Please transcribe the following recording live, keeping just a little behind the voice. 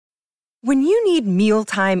When you need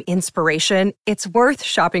mealtime inspiration, it's worth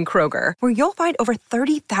shopping Kroger, where you'll find over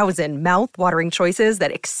 30,000 mouth-watering choices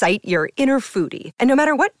that excite your inner foodie. And no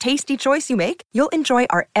matter what tasty choice you make, you'll enjoy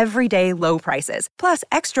our everyday low prices, plus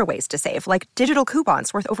extra ways to save, like digital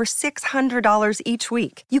coupons worth over $600 each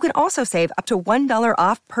week. You can also save up to $1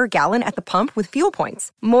 off per gallon at the pump with fuel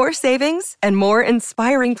points. More savings and more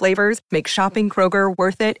inspiring flavors make shopping Kroger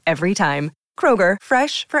worth it every time. Kroger,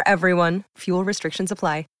 fresh for everyone. Fuel restrictions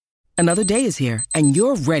apply. Another day is here, and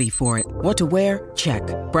you're ready for it. What to wear? Check.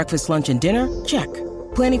 Breakfast, lunch, and dinner? Check.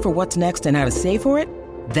 Planning for what's next and how to save for it?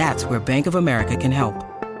 That's where Bank of America can help.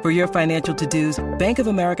 For your financial to-dos, Bank of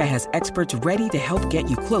America has experts ready to help get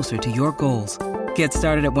you closer to your goals. Get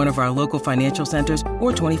started at one of our local financial centers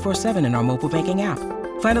or 24/7 in our mobile banking app.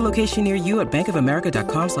 Find a location near you at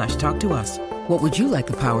bankofamerica.com/talktous. What would you like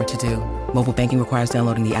the power to do? Mobile banking requires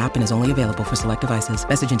downloading the app and is only available for select devices.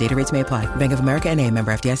 Message and data rates may apply. Bank of America N.A.,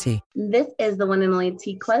 member FDIC. This is the one and only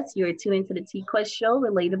T-Quest. You are tuning to the T-Quest show,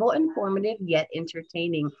 relatable, informative, yet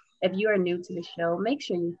entertaining. If you are new to the show, make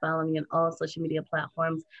sure you follow me on all social media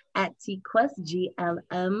platforms at T-Quest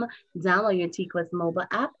GLM. Download your T-Quest mobile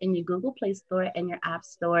app in your Google Play Store and your App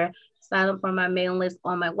Store. Sign up for my mailing list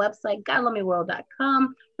on my website,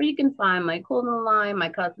 GodLoveMeWorld.com, where you can find my clothing line, my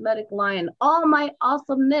cosmetic line, and all my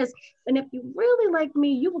awesomeness. And if you really like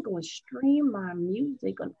me, you will go and stream my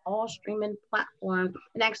music on all streaming platforms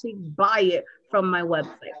and actually buy it from my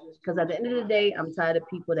website. Because at the end of the day, I'm tired of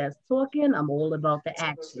people that's talking. I'm all about the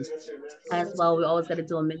action. As well, we always got to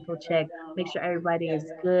do a mental check, make sure everybody is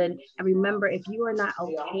good. And remember, if you are not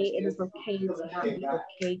okay, it is okay to not be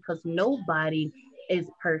okay, because nobody is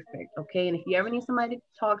perfect, okay? And if you ever need somebody to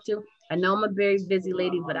talk to, I know I'm a very busy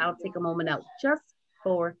lady, but I'll take a moment out just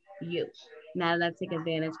for you. Now that I take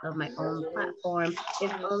advantage of my own platform,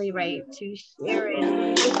 it's only right to share it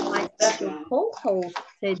with my special co-host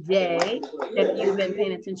today. If you've been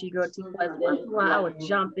paying attention, your girl T-Quest, once in a while I would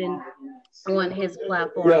jump in on his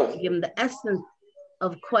platform to give him the essence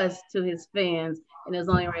of Quest to his fans, and it's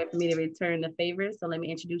only right for me to return the favor. So let me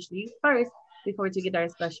introduce you first, before we get our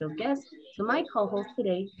special guest, to my co-host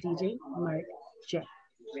today, DJ Mark J.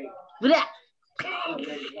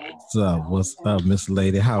 What's up, Miss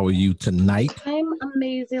Lady? How are you tonight? I'm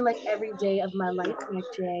amazing, like every day of my life, Mark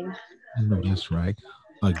J. I know that's right.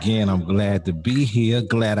 Again, I'm glad to be here.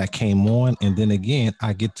 Glad I came on. And then again,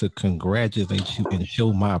 I get to congratulate you and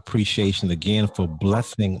show my appreciation again for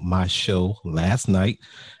blessing my show last night.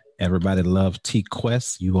 Everybody loves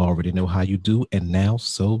T-Quest. You already know how you do. And now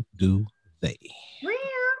so do they.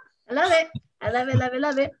 I love it. I love it, love it,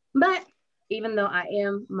 love it. But even though I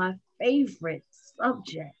am my favorite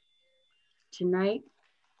subject tonight,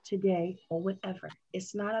 today, or whatever,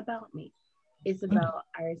 it's not about me. It's about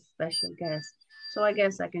our special guest. So I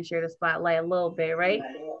guess I can share the spotlight a little bit, right?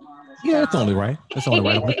 Yeah, it's only right. It's only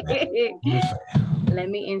right. Let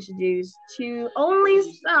me introduce to only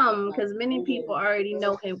some, because many people already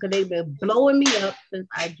know him because they've been blowing me up since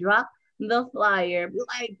I dropped the flyer. Be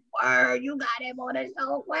like, word, you got him on the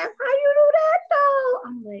show. West, how you do that though?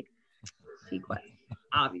 I'm like, T-Quest,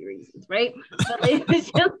 obvious reasons, right? But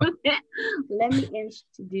ladies and gentlemen, let me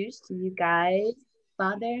introduce to you guys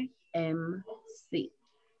Father MC.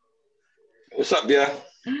 What's up, yeah?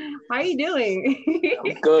 How are you doing?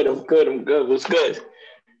 I'm good. What's good?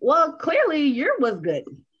 Well, clearly yours was good.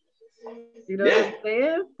 You know what I'm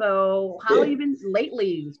saying? So how have you been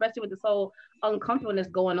lately, especially with this whole uncomfortableness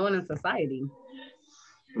going on in society?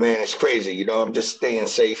 Man, it's crazy. You know, I'm just staying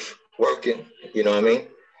safe, working. You know what I mean?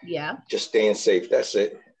 Yeah. Just staying safe. That's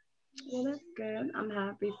it. Well, that's good. I'm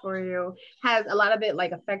happy for you. Has a lot of it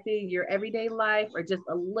like affected your everyday life, or just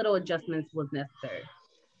a little adjustments was necessary?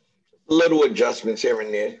 Little adjustments here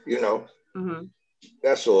and there, you know. Mm-hmm.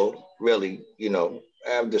 That's all, really. You know,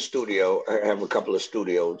 I have the studio. I have a couple of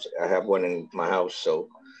studios. I have one in my house. So,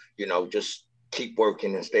 you know, just keep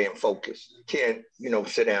working and staying focused. You can't, you know,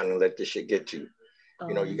 sit down and let this shit get to you.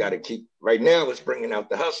 You know, you got to keep, right now it's bringing out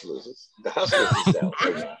the hustlers. The hustlers is out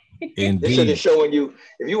right now. Indeed. This shit is showing you,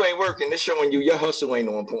 if you ain't working, it's showing you your hustle ain't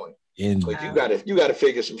on point. But you gotta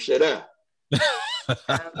figure some shit out.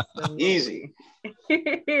 Easy.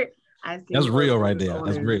 That's real right there.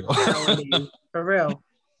 That's real. For real.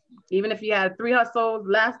 Even if you had 3 hustles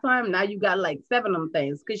last time, now you got like 7 of them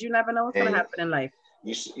things, because you never know what's going to happen in life.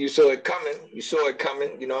 You saw it coming. You saw it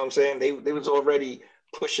coming. You know what I'm saying? They was already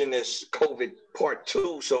pushing this COVID part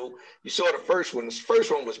 2. So you saw the first one. The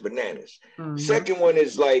first one was bananas. Mm-hmm. Second one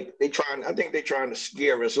is like I think they're trying to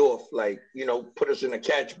scare us off, like, you know, put us in a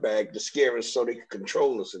catch bag to scare us so they can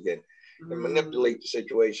control us again and manipulate the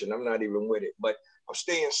situation. I'm not even with it, but I'm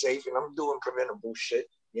staying safe and I'm doing preventable shit.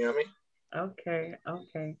 You know what I mean? Okay.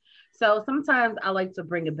 Okay. So sometimes I like to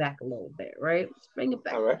bring it back a little bit, right? Just bring it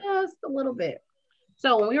back All right. just a little bit.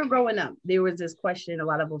 So when we were growing up, there was this question a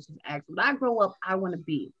lot of us was asked, when I grow up, I want to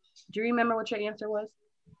be. Do you remember what your answer was?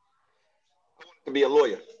 To be a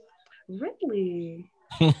lawyer. Really?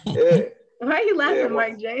 Yeah. Why are you Yeah. laughing,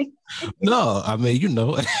 Mark J? No, I mean,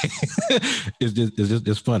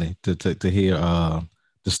 it's funny to hear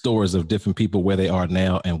the stories of different people where they are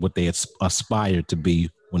now and what they aspired to be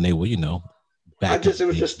when they were, back in It the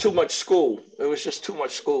was day. just too much school. It was just too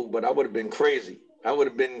much school, but I would have been crazy. I would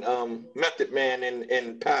have been Method Man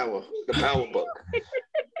in Power, the Power book.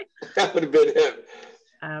 That would have been him.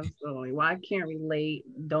 Absolutely. Well, I can't relate.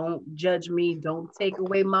 Don't judge me. Don't take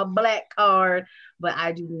away my black card. But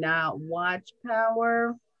I do not watch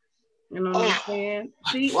Power. You know what I'm Oh, saying?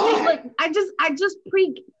 See, why? look, I just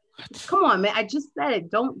come on, man. I just said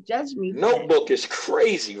it. Don't judge me. Notebook is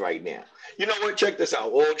crazy right now. You know what? Check this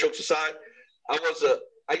out. All jokes aside, I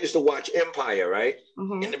used to watch Empire, right?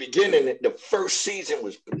 Mm-hmm. In the beginning, the first season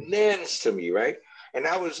was bananas to me, right? And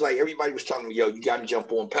I was like, everybody was telling me, yo, you got to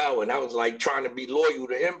jump on Power. And I was like trying to be loyal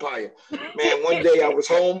to Empire. Man, one day I was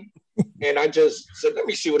home and I just said, let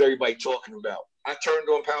me see what everybody's talking about. I turned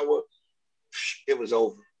on Power. It was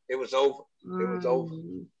over. It was over. It was over.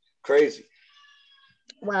 Crazy.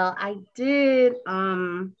 Well, I did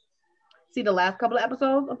see the last couple of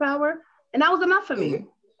episodes of Power, and that was enough for me. Mm-hmm.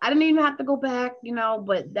 I didn't even have to go back,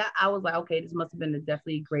 but that I was like, okay, this must have been a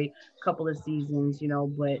definitely great couple of seasons,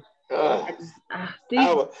 but I just see.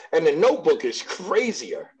 Power. And the Notebook is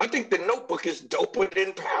crazier. I think the Notebook is doper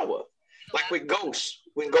than Power. Like with Ghost,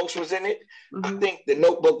 when Ghost was in it, I think the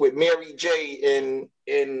Notebook with Mary J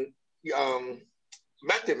and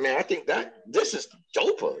Method Man, I think that this is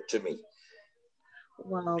doper to me.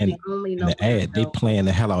 Well, And the only in the ad, they playing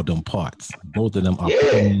the hell out of them parts. Both of them are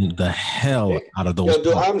playing the hell out of those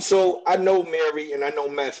parts. I know Mary and I know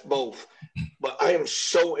Meth both, but I am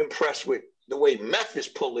so impressed with the way Meth is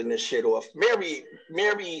pulling this shit off. Mary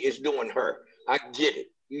is doing her. I get it.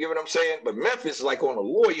 You get what I'm saying? But Meth is like on a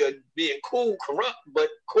lawyer being cool, corrupt, but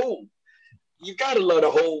cool. You gotta love the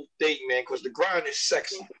whole thing, man, because the grind is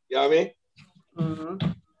sexy. You know what I mean?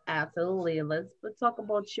 Mm-hmm. Absolutely. Let's talk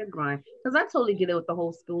about your grind, because I totally get it with the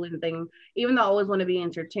whole schooling thing. Even though I always want to be an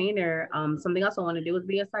entertainer, something else I want to do is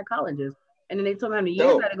be a psychologist. And then they told me how many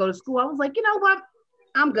years I had to go to school. I was like, you know what?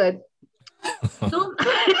 I'm good.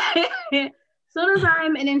 Soon as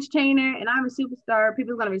I'm an entertainer and I'm a superstar,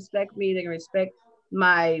 people are gonna respect me. They're gonna respect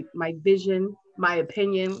my vision, my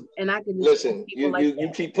opinion, and I can just listen.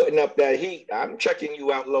 You keep putting up that heat. I'm checking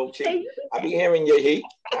you out, low key. I be hearing your heat.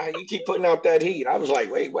 You keep putting out that heat. I was like,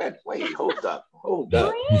 wait, hold up. All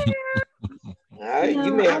right,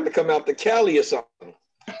 you may have to come out to Cali or something.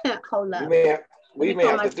 Hold up. We may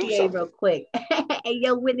have to do something real quick. Hey,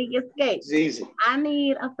 yo, Whitney Escape. It's easy. I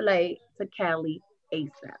need a flight to Cali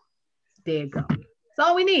ASAP. There you go. That's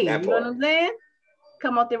all we need. You know what I'm saying?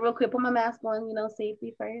 Come out there real quick. Put my mask on.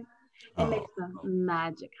 Safety first, and make some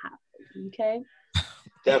magic happen. Okay.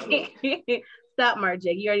 Definitely. Stop, Mark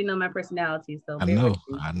J. You already know my personality, so I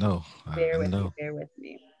know. Bear with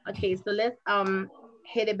me. Okay, so let's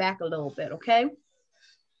hit it back a little bit. Okay.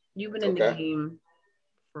 You've been in the game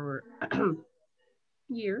for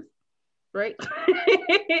years, right?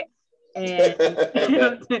 And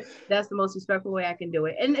that's the most respectful way I can do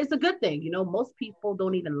it, and it's a good thing. Most people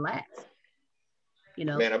don't even last.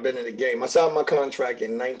 Man, I've been in the game. I signed my contract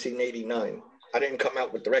in 1989. I didn't come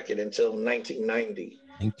out with the record until 1990.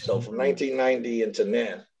 So from 1990 into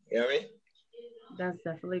now, you know what I mean? That's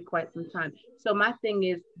definitely quite some time. So my thing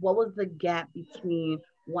is, what was the gap between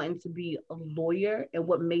wanting to be a lawyer and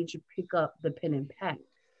what made you pick up the pen and pad?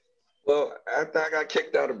 Well, after I got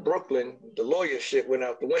kicked out of Brooklyn, the lawyer shit went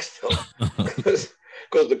out the window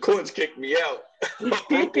because the courts kicked me out.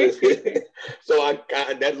 So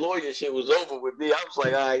that lawyer shit was over with me. I was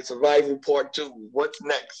like, all right, Survival Part 2, what's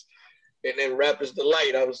next? And then Rapper's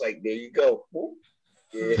Delight, I was like, there you go.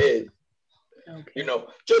 Yeah. Okay.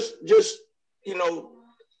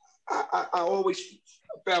 I always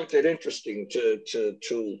found it interesting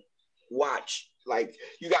to watch. Like,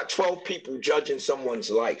 you got 12 people judging someone's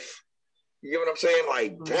life. You get what I'm saying?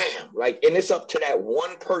 Like, damn, and it's up to that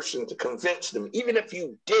one person to convince them. Even if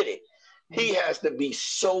you did it, he has to be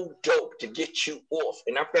so dope to get you off.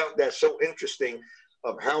 And I found that so interesting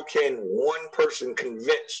of how can one person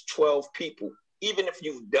convince 12 people, even if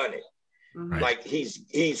you've done it, like he's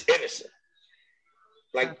innocent.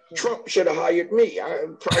 Like Trump should have hired me. I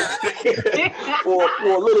probably for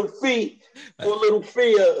a little fee.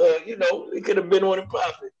 It could have been on a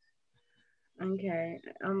profit. Okay.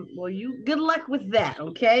 Well, you good luck with that.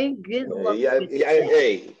 Okay. Good luck.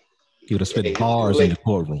 Hey, He would have spit bars in the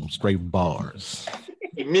courtroom, straight bars.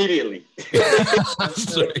 Immediately.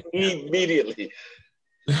 Immediately.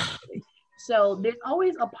 So there's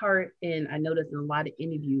always a part, and I notice in a lot of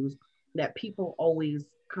interviews that people always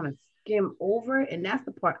kind of skim over, and that's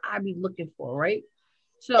the part I be looking for, right?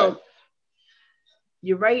 So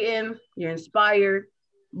you're writing, you're inspired,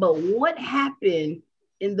 but what happened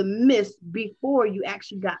in the midst before you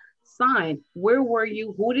actually got signed? Where were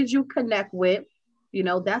you? Who did you connect with? You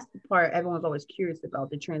know, that's the part everyone's always curious about,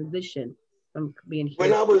 the transition from being here.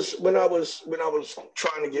 When I was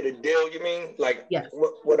trying to get a deal, you mean? Like, yes.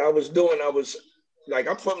 What I was doing, I was like,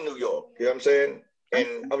 I'm from New York, you know what I'm saying?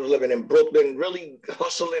 And I was living in Brooklyn, really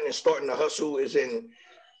hustling and starting to hustle is in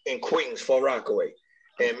Queens, Far Rockaway.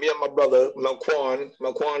 And me and my brother,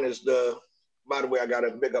 Melquan is by the way, I got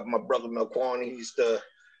to big up my brother, Melquan. He's the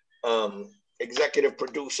executive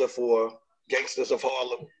producer for Gangsters of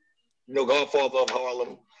Harlem, you know, Godfather of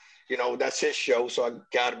Harlem. You know, that's his show, so I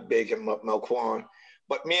got to big him up, Melquan.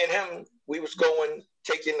 But me and him, we was going,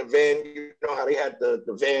 taking the van. You know how they had the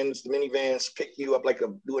vans, the minivans, pick you up like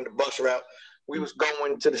doing the bus route. We was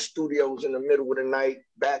going to the studios in the middle of the night,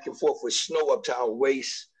 back and forth with snow up to our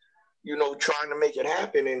waist, you know, trying to make it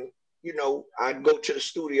happen. And, you know, I'd go to the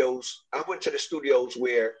studios. I went to the studios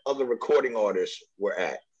where other recording artists were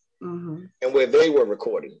at and where they were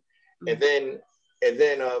recording. And then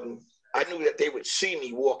I knew that they would see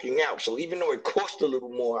me walking out. So even though it cost a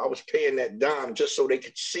little more, I was paying that dime just so they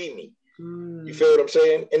could see me. You feel what I'm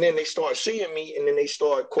saying? And then they start seeing me, and then they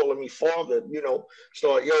start calling me father, you know,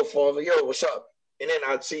 yo, father, yo, what's up? And then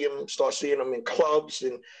I'd start seeing them in clubs.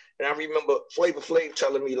 And I remember Flavor Flav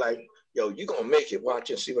telling me, like, yo, you gonna make it,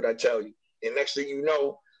 watch and see what I tell you. And next thing you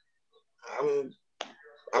know,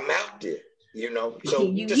 I'm out there, you know. So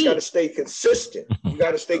you just gotta stay consistent. You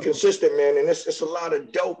gotta stay consistent, man. And it's a lot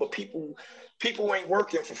of dope, but people ain't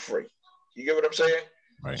working for free. You get what I'm saying?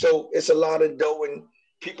 Right. So it's a lot of dough, and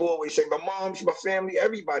people always say, my mom's, my family,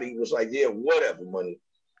 everybody was like, yeah, whatever, money.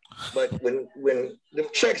 But when them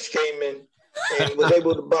checks came in and was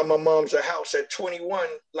able to buy my mom's a house at 21,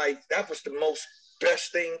 like that was the most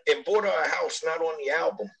best thing. And bought her a house, not on the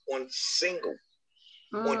album, on single,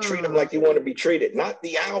 on Treat Them Like You Want to Be Treated, not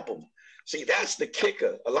the album. See, that's the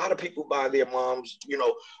kicker. A lot of people buy their moms, you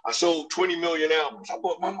know, I sold 20 million albums.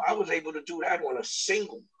 I was able to do that on a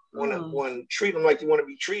single, on Treat Them Like You Want to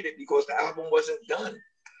Be Treated, because the album wasn't done.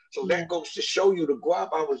 So that goes to show you the guap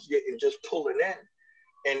I was getting just pulling in.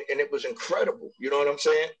 And it was incredible. You know what I'm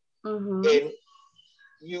saying? And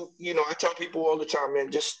you know, I tell people all the time,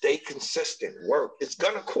 man, just stay consistent, work. It's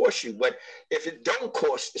gonna cost you, but if it don't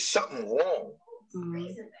cost, it's something wrong.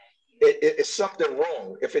 It's something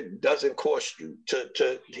wrong if it doesn't cost you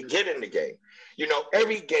to get in the game. You know,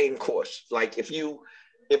 every game costs. Like if you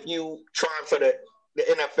try for the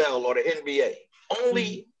NFL or the NBA,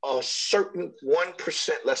 only a certain 1%,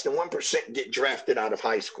 less than 1% get drafted out of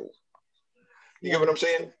high school. You get what I'm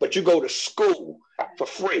saying? But you go to school for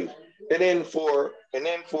free. And then for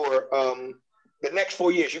the next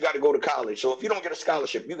 4 years, you got to go to college. So if you don't get a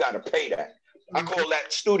scholarship, you got to pay that. I call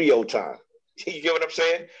that studio time. You get what I'm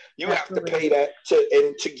saying? You have to pay that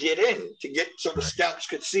to get in, so the scouts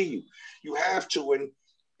could see you. You have to,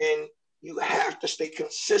 and you have to stay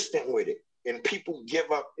consistent with it. And people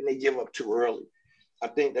give up, and they give up too early. I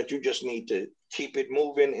think that you just need to keep it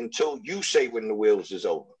moving until you say when the wheels is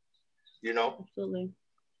over. You know? Absolutely.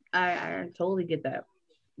 I totally get that.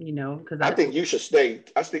 You know, because I think you should stay.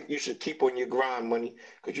 I think you should keep on your grind, money,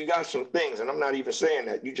 because you got some things, and I'm not even saying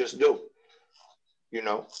that, you just do. You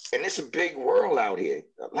know, and it's a big world out here.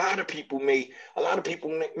 A lot of people may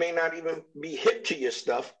not even be hip to your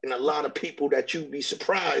stuff, and a lot of people that you'd be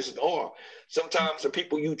surprised are. Sometimes the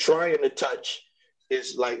people you trying to touch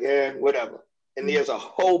is like, whatever. And there's a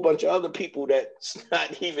whole bunch of other people that's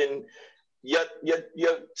not even your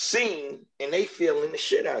scene, and they feeling the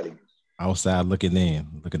shit out of you. Outside looking in,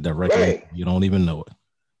 looking directly, right. You don't even know it.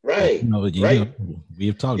 Right. You know, right.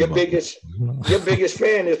 We've talked your about biggest, your biggest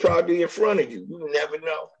fan is probably in front of you. You never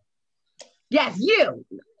know. Yes, you.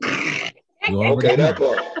 Okay, that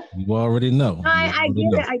part. You already know. I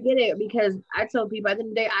get it, because I tell people at the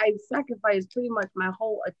end of the day, I sacrificed pretty much my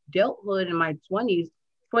whole adulthood in my 20s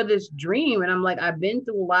for this dream. And I'm like, I've been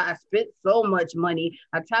through a lot. I spent so much money.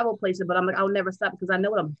 I traveled places, but I'm like, I'll never stop because I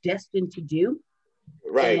know what I'm destined to do.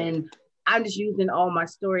 Right. And I'm just using all my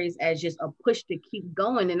stories as just a push to keep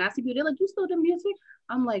going. And I see people, they're like, you still do music?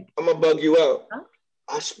 I'm like, I'm gonna bug you out. Huh?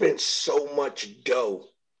 I spent so much dough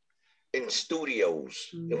in studios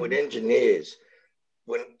and with engineers,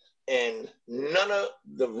 and none of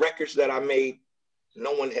the records that I made,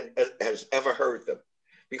 no one has ever heard them.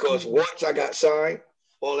 Because once I got signed,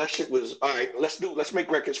 all that shit was all right. Let's make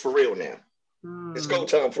records for real now. It's go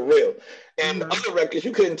time for real. And other records,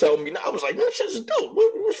 you couldn't tell me. I was like, that shit's dope.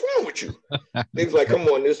 What's wrong with you? They was like, come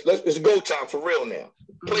on, it's go time for real now.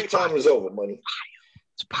 Playtime is over, money.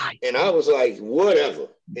 And I was like, whatever.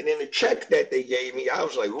 And then the check that they gave me, I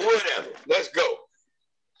was like, whatever, let's go.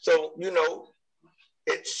 So, you know,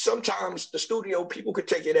 it's sometimes the studio, people could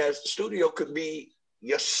take it as the studio could be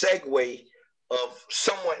your segue of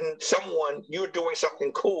someone, you're doing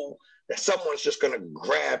something cool that someone's just going to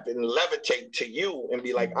grab and levitate to you and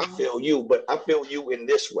be like, I feel you, but I feel you in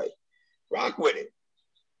this way. Rock with it.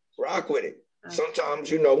 Sometimes,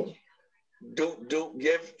 you know, do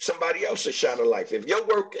give somebody else a shot of life. If your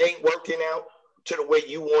work ain't working out to the way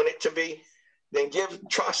you want it to be, then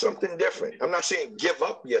try something different. I'm not saying give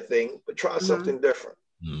up your thing, but try something different.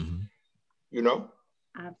 You know?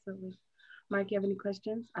 Absolutely. Mark, you have any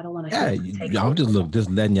questions? I don't want to. Yeah, I'm just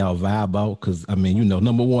letting y'all vibe out because I mean, you know,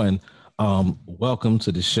 number one, welcome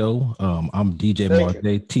to the show. I'm DJ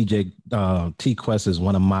Marday. TJ T Quest is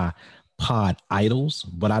one of my pod idols,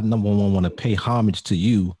 but I number one want to pay homage to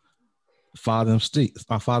you, Father MC,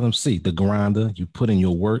 the grinder. You put in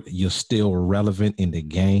your work, you're still relevant in the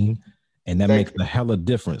game, and that makes a hell of a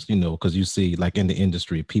difference, you know, because you see, like in the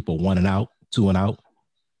industry, people 1 and out, 2 and out.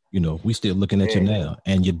 You know, we still looking at you now,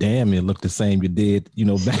 and you damn near look the same you did, you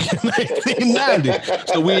know, back in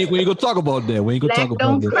 1990. So we ain't gonna talk about that. We ain't gonna talk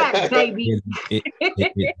about that. Crack, baby.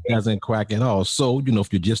 It doesn't crack at all. So, you know,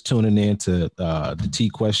 if you're just tuning in to the T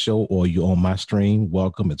Quest show or you're on my stream,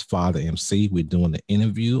 welcome. It's Father MC. We're doing the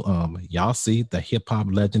interview. Y'all see the hip hop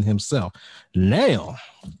legend himself. Now,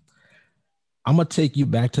 I'm gonna take you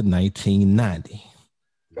back to 1990.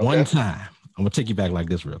 Okay. One time. I'm gonna take you back like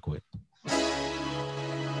this real quick.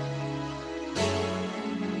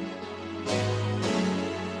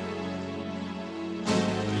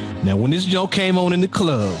 Now, when this joke came on in the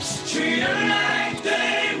clubs, the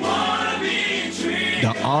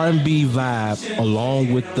R&B vibe,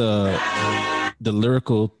 along with the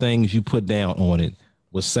lyrical things you put down on it,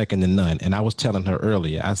 was second to none. And I was telling her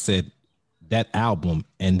earlier, I said that album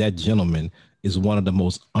and that gentleman is one of the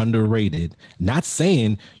most underrated. Not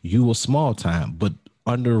saying you were small time, but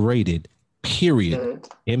underrated. Period.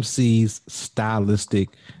 MC's stylistic.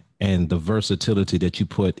 And the versatility that you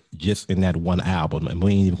put just in that one album. And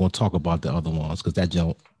we ain't even gonna talk about the other ones because that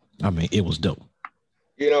joke, I mean, it was dope.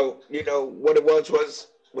 You know what it was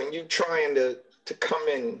when you trying to come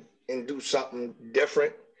in and do something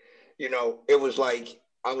different, you know, it was like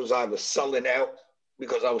I was either selling out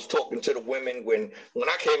because I was talking to the women when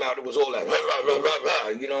I came out, it was all like rah, rah, rah, rah, rah,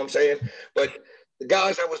 you know what I'm saying? But the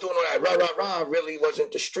guys that was doing all that rah, rah, rah really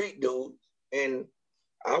wasn't the street dude. And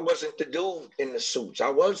I wasn't the dude in the suits.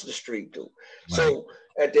 I was the street dude. Right. So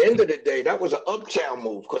at the end of the day, that was an Uptown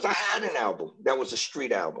move because I had an album that was a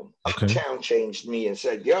street album. Okay. Uptown changed me and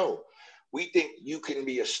said, yo, we think you can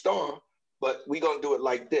be a star, but we're going to do it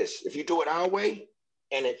like this. If you do it our way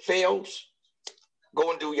and it fails,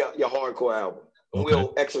 go and do your hardcore album. And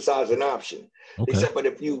we'll exercise an option. Okay. They said, but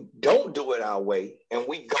if you don't do it our way and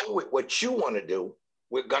we go with what you want to do,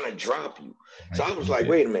 we're gonna drop you. So I was like,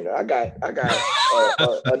 wait a minute, I got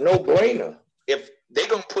a no-brainer. If they're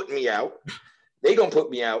gonna put me out,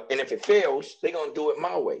 and if it fails, they're gonna do it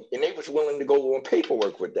my way. And they was willing to go on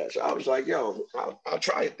paperwork with that. So I was like, yo, I'll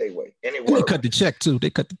try it their way. And it worked. They cut the check too.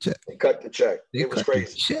 It was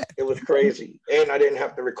crazy. It was crazy. And I didn't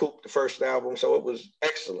have to recoup the first album, so it was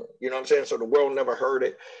excellent. You know what I'm saying? So the world never heard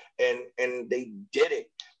it, and they did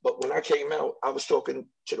it. But when I came out, I was talking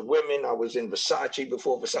to the women. I was in Versace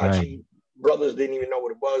before Versace brothers didn't even know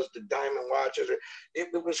what it was, the diamond watches.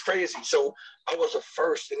 It was crazy. So I was a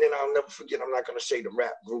first, and then I'll never forget, I'm not going to say the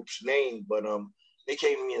rap group's name, but they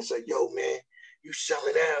came to me and said, yo, man, you sell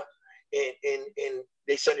it out. And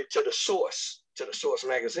they sent it to the Source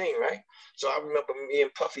magazine, right? So I remember me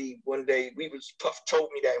and Puffy one day, Puff told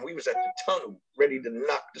me that, and we was at the tunnel ready to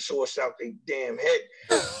knock the Source out their damn head.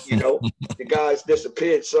 You know, the guys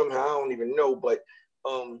disappeared somehow. I don't even know, but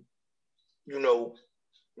you know,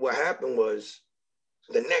 what happened was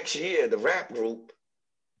the next year, the rap group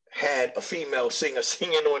had a female singer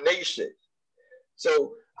singing on their shit.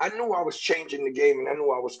 So I knew I was changing the game, and I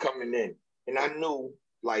knew I was coming in, and I knew,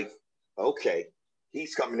 like, okay,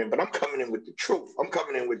 he's coming in, but I'm coming in with the truth. I'm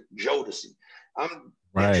coming in with Jodeci. I'm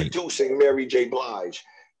introducing Mary J. Blige,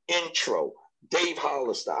 Intro, Dave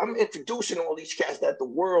Hollister. I'm introducing all these cats that the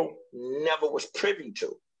world never was privy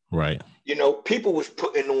to. Right. You know, people was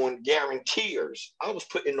putting on guaranteers. I was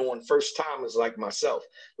putting on first timers like myself.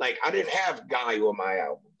 Like, I didn't have Guy on my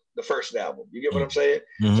album, the first album. You get what I'm saying?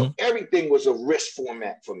 Mm-hmm. So everything was a risk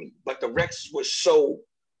format for me. But the records was so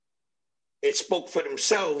it spoke for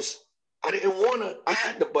themselves. I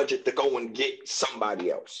had the budget to go and get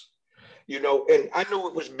somebody else, and I knew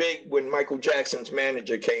it was big when Michael Jackson's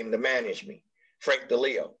manager came to manage me, Frank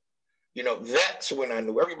DeLeo. That's when I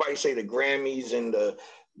knew. Everybody say the Grammys and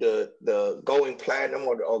the going platinum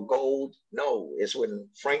or gold. No, it's when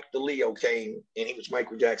Frank DeLeo came and he was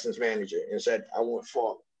Michael Jackson's manager and said, "I want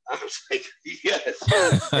Father." I was like, yes.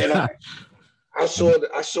 And I saw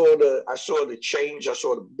the change. I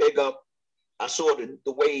saw the big up. I saw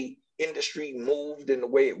the way industry moved and the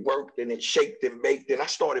way it worked, and it shaped and baked. And I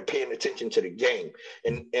started paying attention to the game.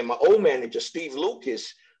 And my old manager, Steve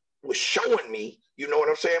Lucas, was showing me, you know what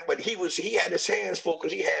I'm saying? But he had his hands full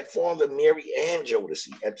because he had Father, Mary, and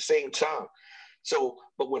Jodeci at the same time. So,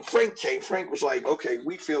 but when Frank came, Frank was like, okay,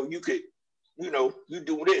 we feel you could, you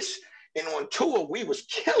do this. And on tour, we was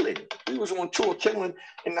killing. We was on tour killing.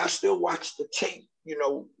 And I still watch the tape,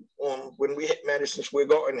 on when we hit Madison Square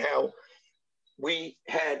Garden, how we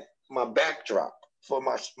had my backdrop for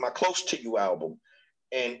my Close to You album.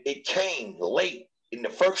 And it came late. In the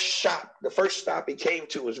first stop it came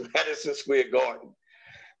to was Madison Square Garden.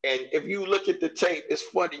 And if you look at the tape, it's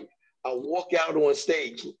funny. I walk out on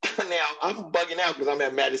stage. Now, I'm bugging out because I'm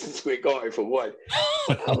at Madison Square Garden for what?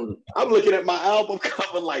 I'm looking at my album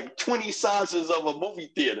cover like 20 sizes of a movie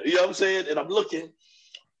theater. You know what I'm saying? And I'm looking,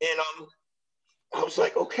 and I was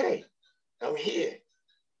like, okay, I'm here.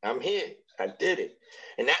 I did it.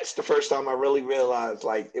 And that's the first time I really realized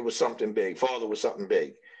like it was something big. Father was something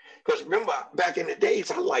big. Because remember, back in the days,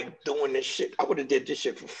 I liked doing this shit. I would have did this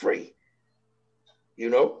shit for free.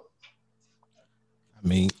 I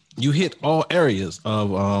mean, you hit all areas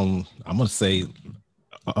of, I'm going to say,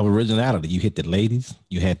 of originality. You hit the ladies.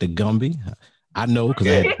 You had the Gumby. I know because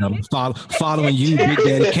I had following you, Big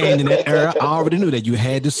Daddy Kane in that era. I already knew that you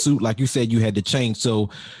had the suit. Like you said, you had the chain. So,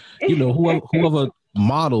 whoever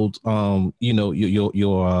modeled, your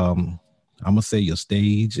I'm gonna say your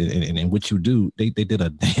stage and what you do, they did a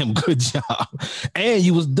damn good job. And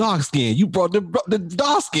you was dark skinned. You brought the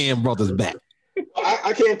dark skinned brothers back.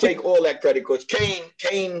 I can't take all that credit because Kane,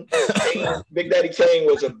 Big Daddy Kane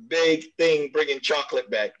was a big thing bringing chocolate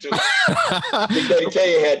back too. Big Daddy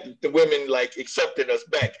Kane had the women like accepting us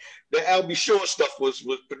back. The Al B. Shore stuff was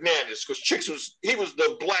bananas because he was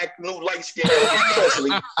the black new light skin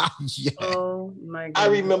Presley. Yeah. Oh my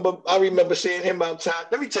God. I remember seeing him outside.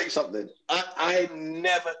 Let me tell you something. I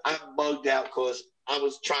bugged out because I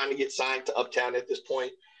was trying to get signed to Uptown at this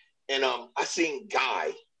point, and I seen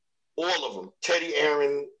Guy. All of them, Teddy,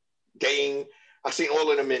 Aaron, Dane. I seen all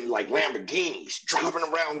of them in like Lamborghinis driving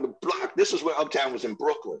around the block. This is where Uptown was in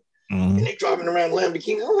Brooklyn. Mm-hmm. And they driving around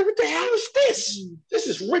Lamborghini. I'm like, what the hell is this? This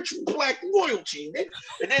is rich black royalty.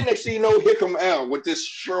 And then next thing you know, here come Al with this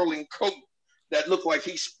Sherling coat that looked like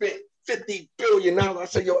he spent $50 billion. I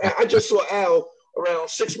said, yo, I just saw Al around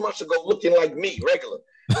 6 months ago looking like me, regular.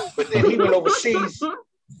 But then he went overseas.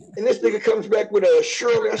 And this nigga comes back with a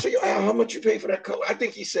Shirley. I said, yo, Al, how much you pay for that coat? I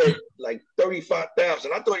think he said like $35,000.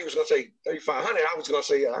 I thought he was gonna say $3,500. I was gonna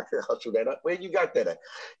say, yeah, I can hustle that up. Where you got that at?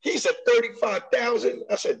 He said $35,000.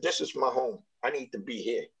 I said, this is my home. I need to be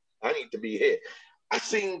here. I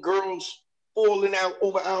seen girls falling out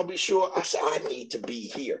over Al B. Shore. I said, I need to be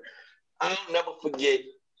here. I'll never forget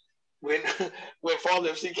when Father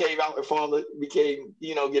MC came out and Father became,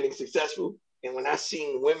 getting successful. And when I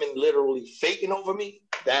seen women literally faking over me,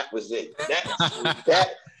 that was it.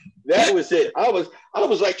 That was it. I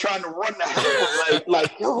was like trying to run the house,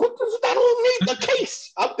 like, yo, what is that on me? The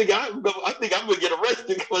case. I think I'm gonna get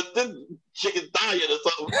arrested because this chick is dying or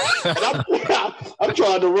something. And I'm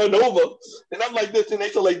trying to run over, and I'm like this, and they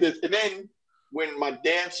feel like this. And then when my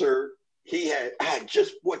dancer, I had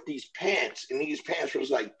just bought these pants, and these pants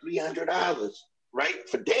was like $300, right,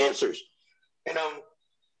 for dancers, and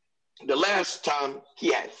the last time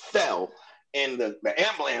he had fell and the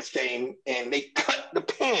ambulance came and they cut the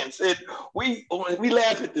pants, and we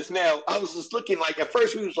laugh at this now. I was just looking like, at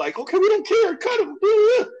first we was like, okay, we don't care, cut him.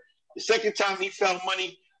 The second time he fell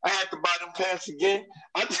money, I had to buy them pants again.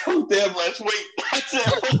 I told the ambulance, wait. I said,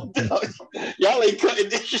 hold on. Y'all ain't cutting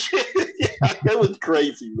this shit. Yeah, that was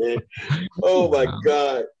crazy, man. Oh my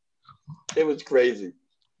God. It was crazy.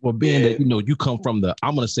 Well, being that, you come from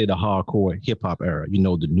I'm going to say the hardcore hip hop era,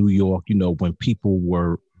 the New York, when people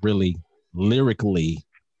were really lyrically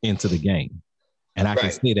into the game. And I can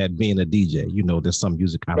say that being a DJ, there's some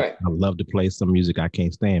music I love to play, some music I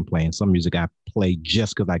can't stand playing, some music I play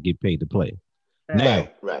just because I get paid to play. Now,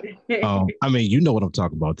 I mean, you know what I'm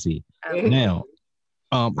talking about, T. Now,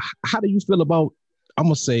 how do you feel about, I'm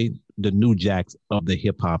going to say, the new jacks of the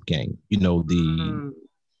hip hop game?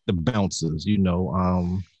 The bouncers,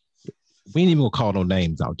 we ain't even gonna call no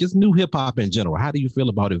names out. Just new hip hop in general. How do you feel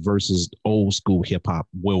about it versus old school hip hop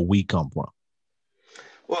where we come from?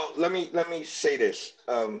 Well, let me say this,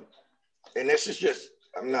 and this is just,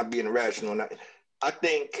 I'm not being irrational. I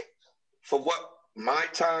think for what my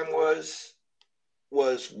time was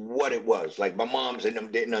what it was. Like my moms and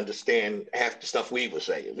them didn't understand half the stuff we were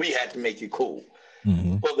saying. We had to make it cool.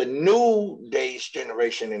 Mm-hmm. For the new days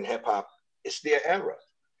generation in hip hop, it's their era.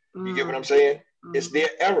 You get what I'm saying? It's their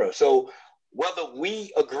era. So whether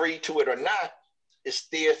we agree to it or not, it's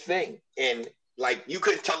their thing. And like, you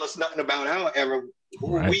couldn't tell us nothing about our era.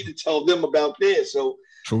 Who are we to tell them about theirs? So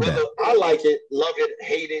whether I like it, love it,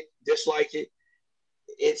 hate it, dislike it,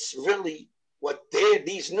 it's really what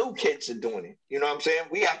these new kids are doing it. You know what I'm saying?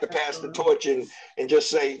 We have to pass the torch and just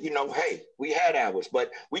say, you know, hey, we had ours,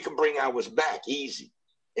 but we can bring ours back easy.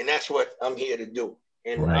 And that's what I'm here to do.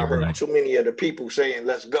 And I heard too many of the people saying,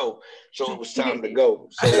 let's go. So it was time to go.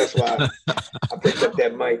 So that's why I picked up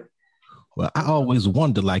that mic. Well, I always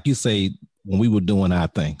wonder, like you say, when we were doing our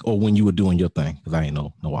thing, or when you were doing your thing, because I ain't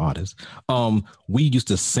no artist, we used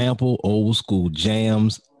to sample old school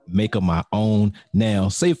jams, make them our own. Now,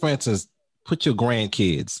 say for instance, put your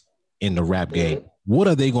grandkids in the rap game. What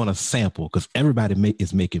are they going to sample? Because everybody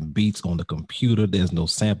is making beats on the computer. There's no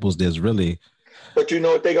samples. There's really. But you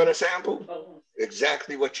know what they're going to sample?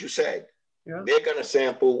 Exactly what you said. Yeah. They're going to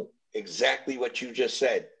sample exactly what you just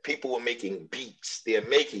said. People are making beats. They're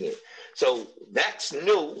making it. So that's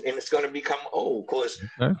new, and it's going to become old because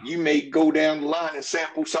you may go down the line and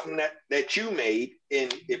sample something that you made,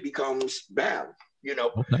 and it becomes bad. You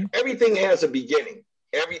know, everything has a beginning.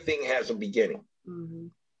 Everything has a beginning. Mm-hmm.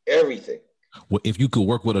 Everything. Well, if you could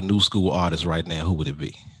work with a new school artist right now, who would it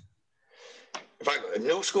be? If a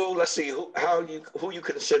new school, let's see who you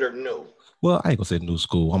consider new. Well, I ain't gonna say new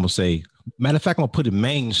school. I'm gonna say, matter of fact, I'm gonna put it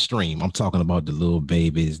mainstream. I'm talking about the Lil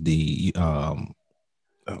Babies, the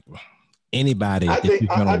anybody. I think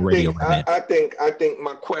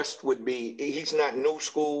my quest would be, he's not new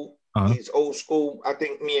school. He's old school. I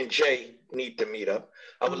think me and Jay need to meet up.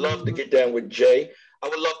 I would love to get down with Jay. I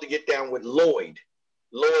would love to get down with Lloyd,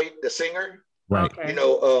 the singer. Right. You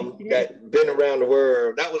know, that been around the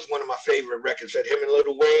world. That was one of my favorite records. That him and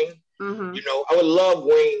Lil Wayne. Mm-hmm. You know, I would love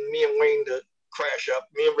me and Wayne to crash up.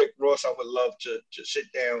 Me and Rick Ross, I would love to sit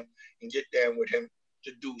down and get down with him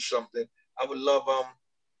to do something. I would love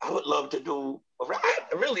to do.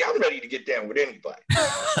 I'm ready to get down with anybody.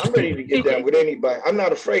 I'm ready to get down with anybody. I'm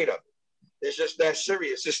not afraid of it. It's just that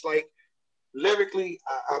serious. It's like lyrically,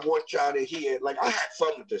 I want y'all to hear. Like, I had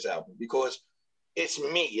fun with this album because it's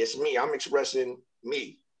me. It's me. I'm expressing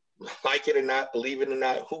me. Like it or not, believe it or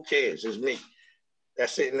not, who cares? It's me.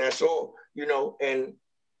 That's it, and that's all. You know, and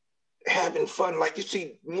having fun. Like, you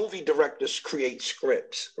see, movie directors create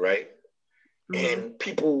scripts, right? Mm-hmm. And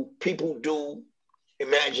people do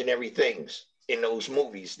imaginary things in those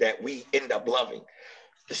movies that we end up loving.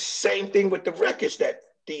 The same thing with the records that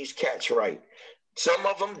these cats write. Some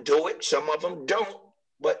of them do it, some of them don't,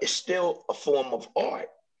 but it's still a form of art.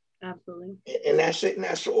 Absolutely. And that's it, and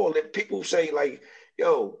that's all. If people say, like,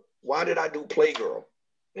 yo, why did I do Playgirl?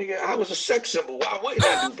 Nigga, I was a sex symbol. Why wouldn't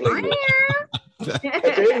I do Playgirl?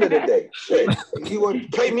 At the end of the day, shit, you want to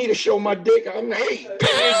pay me to show my dick? I'm like, hey,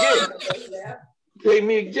 pay me again. Pay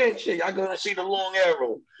me again, shit. Y'all gonna see the long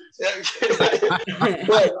arrow.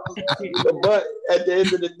 but at the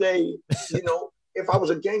end of the day, you know, if I was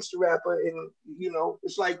a gangster rapper, and you know,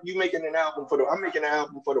 it's like you making an album I'm making an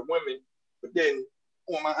album for the women, but then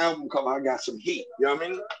on my album cover I got some heat. You know what I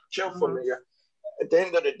mean? Chill for me. At the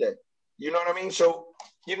end of the day, you know what I mean? So,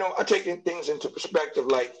 you know, I take things into perspective.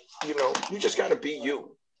 Like, you know, you just gotta be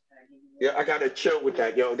you. Yeah, I gotta chill with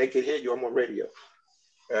that. Yo, they can hear you. I'm on radio.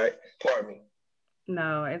 All right, pardon me.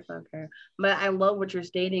 No, it's okay. But I love what you're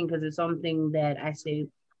stating because it's something that I say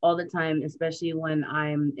all the time, especially when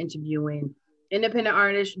I'm interviewing independent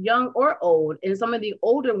artists, young or old. And some of the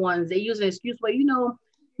older ones, they use an excuse, well, you know,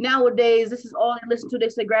 nowadays, this is all they listen to, they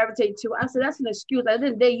gravitate to. I said, that's an excuse. At the end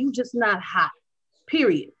of the day, you just not hot,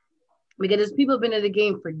 period. Because there's people have been in the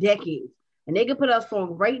game for decades. And they can put out a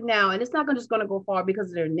song right now, and it's not just going to go far because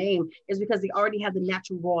of their name. It's because they already have the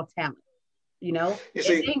natural raw talent. You know, you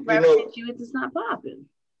see, if they gravitate you, it's not popping.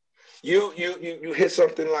 You hit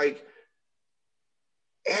something like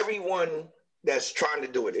everyone that's trying to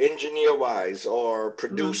do it, engineer-wise or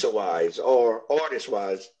producer-wise or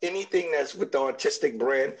artist-wise, anything that's with the artistic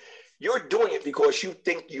brand, you're doing it because you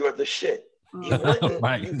think you're the shit.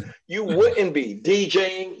 You wouldn't be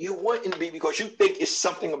DJing. You wouldn't be because you think it's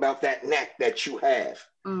something about that knack that you have,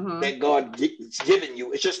 that God is giving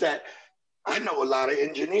you. It's just that I know a lot of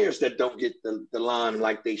engineers that don't get the line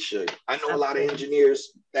like they should. I know a lot of Absolutely.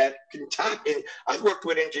 engineers that can top, and I've worked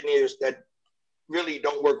with engineers that really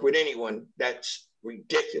don't work with anyone. That's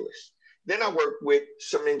ridiculous. Then I worked with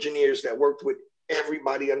some engineers that worked with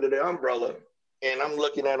everybody under the umbrella, and I'm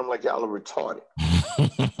looking at them like y'all are retarded.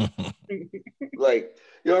 Like,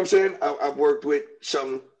 you know what I'm saying? I've worked with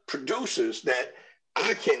some producers that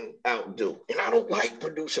I can outdo, and I don't like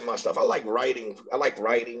producing my stuff. I like writing. I like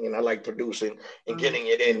writing, and I like producing and getting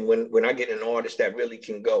it in when I get an artist that really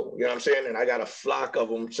can go. You know what I'm saying? And I got a flock of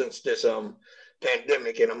them since this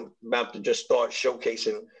pandemic, and I'm about to just start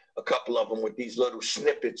showcasing a couple of them with these little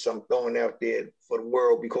snippets I'm throwing out there for the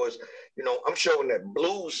world, because I'm showing that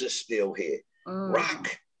blues is still here.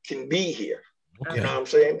 Rock can be here. Okay. You know what I'm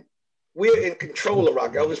saying? We're in control of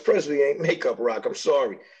rock. Elvis Presley ain't make up rock. I'm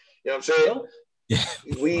sorry. You know what I'm saying? Yeah.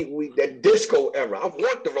 We that disco era. I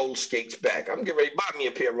want the roller skates back. I'm getting ready to buy me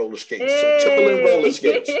a pair of roller skates. Some Timberland roller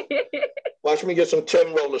skates. Watch me get some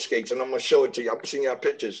 10 roller skates, and I'm gonna show it to you. I'm seeing y'all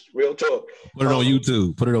pictures. Real talk. Put it on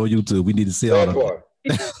YouTube. Put it on YouTube. We need to see all of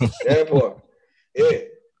it. That part. Yeah.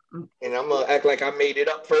 And I'm gonna act like I made it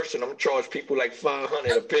up first, and I'm gonna charge people like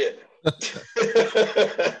 $500 a pair.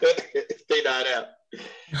 Stay not out.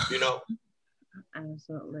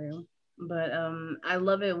 Absolutely. But I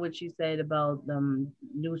love it what you said about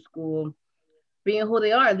new school being who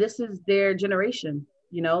they are. This is their generation.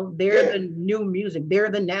 They're the new music. They're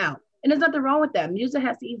the now. And there's nothing wrong with that. Music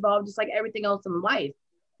has to evolve just like everything else in life.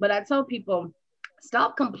 But I tell people,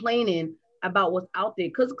 stop complaining about what's out there,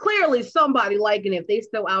 because clearly somebody liking it if they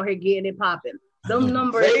still out here getting it popping. Them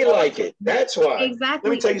numbers. They like it. That's why. Exactly.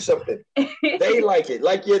 Let me tell you something. They like it.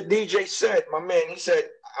 Like your DJ said, my man, he said,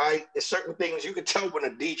 there's certain things you could tell when a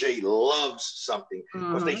DJ loves something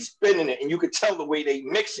because they spinning it, and you could tell the way they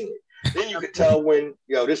mixing it. Then you could tell when,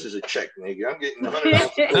 this is a check, nigga. I'm getting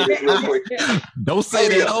 $100 to play this real quick. Don't say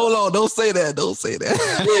that. Hold on. Don't say that.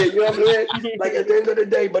 Yeah, you know what I'm saying? Like at the end of the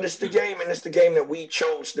day, but it's the game, and it's the game that we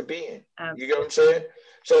chose to be in. You get what I'm saying?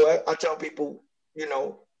 So I tell people,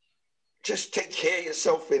 just take care of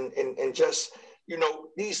yourself and just,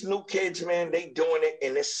 these new kids, man, they doing it,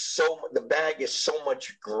 and the bag is so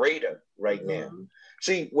much greater right now.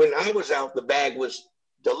 See, when I was out, the bag was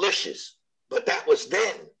delicious, but that was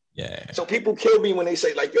then. Yeah. So people kill me when they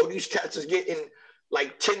say, like, yo, these cats is getting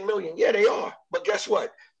like 10 million. Yeah, they are. But guess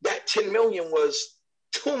what? That 10 million was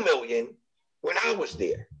 2 million when I was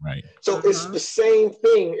there. Right. So it's the same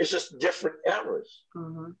thing. It's just different eras.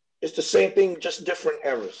 It's the same thing, just different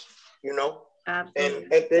eras, Absolutely.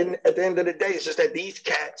 And at the end of the day, it's just that these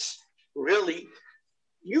cats really,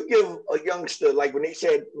 you give a youngster, like when they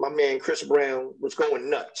said my man Chris Brown was going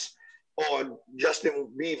nuts, or Justin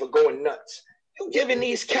Bieber going nuts, you giving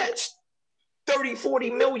these cats 30,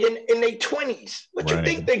 40 million in their 20s. What you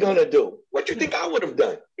think they're gonna do? What you think I would have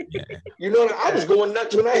done? Yeah. I was going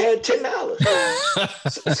nuts when I had $10.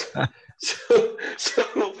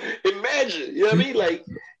 so imagine, you know what I mean? Like,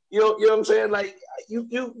 you know what I'm saying? Like,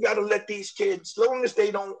 you gotta let these kids, as long as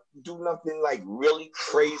they don't do nothing like really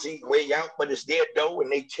crazy way out, but it's their dough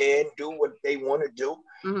and they can do what they want to do.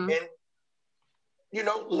 And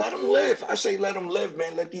let them live. I say let them live,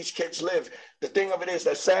 man. Let these kids live. The thing of it is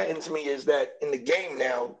that saddens me is that in the game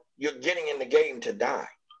now, you're getting in the game to die,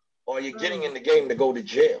 or you're getting in the game to go to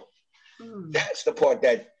jail. That's the part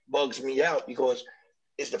that bugs me out, because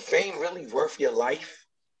is the fame really worth your life?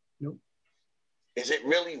 Nope. Is it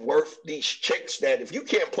really worth these chicks that if you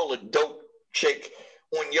can't pull a dope chick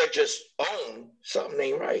on your just own, something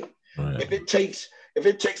ain't right. If it takes,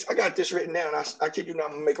 I got this written down. I kid you not,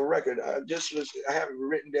 I'm gonna make a record. I have it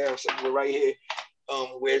written down somewhere right here,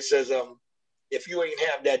 where it says, if you ain't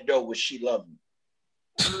have that dough, would she love you?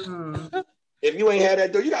 If you ain't had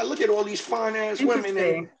that dough, you gotta look at all these fine ass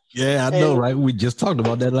women. Yeah, I know, right? We just talked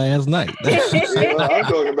about that last night. I'm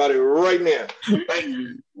talking about it right now. Like,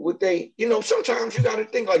 would they, sometimes you gotta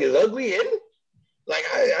think like, is ugly in? Like,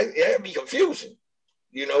 it'd be confusing.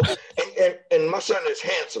 And my son is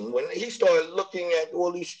handsome. When he started looking at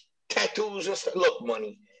all these tattoos and stuff, look,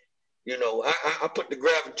 money, I put the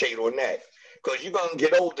gravitate on that, because you're gonna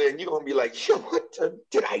get older and you're gonna be like, yo, what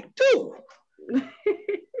did I do?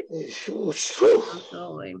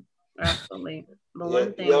 Absolutely. But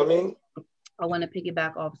one thing, what I mean? I want to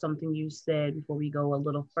piggyback off something you said before we go a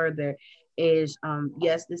little further is,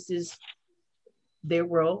 yes, this is their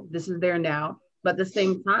world. This is their now. But at the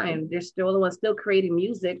same time, they're still the ones still creating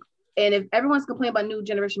music. And if everyone's complaining about new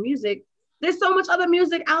generation music, there's so much other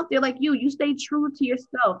music out there like you. You stay true to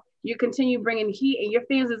yourself. You continue bringing heat, and your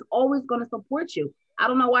fans is always going to support you. I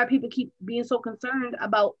don't know why people keep being so concerned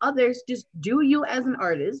about others. Just do you as an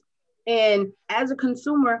artist. And as a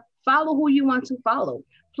consumer, Follow who you want to follow.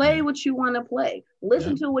 Play what you want to play.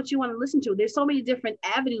 Listen to what you want to listen to. There's so many different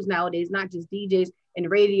avenues nowadays, not just DJs and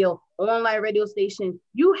radio, online radio station.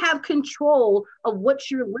 You have control of what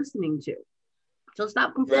you're listening to. So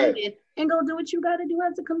stop complaining and go do what you got to do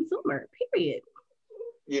as a consumer, period.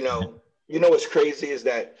 You know what's crazy is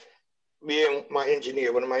that me and my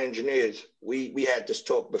engineer, one of my engineers, we had this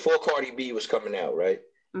talk before Cardi B was coming out, right?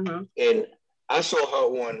 Mm-hmm. And I saw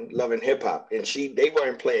her on Love and Hip Hop, and they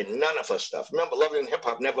weren't playing none of her stuff. Remember, Love and Hip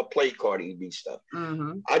Hop never played Cardi B stuff.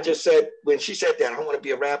 Mm-hmm. I just said, when she said that, I want to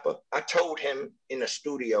be a rapper, I told him in the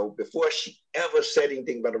studio before she ever said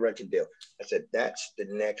anything about a record deal, I said, that's the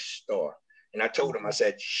next star. And I told him, I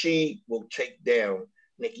said, she will take down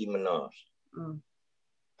Nicki Minaj. Mm.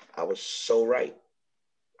 I was so right.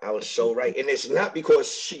 And it's not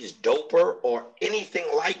because she's doper or anything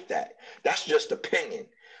like that. That's just opinion.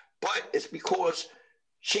 But it's because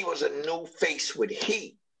she was a new face with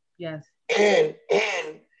heat. Yes. And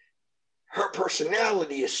her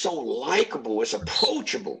personality is so likable. It's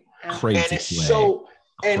approachable. Crazy. And it's so,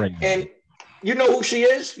 and you know who she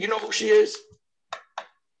is?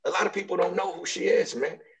 A lot of people don't know who she is,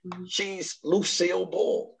 man. Mm-hmm. She's Lucille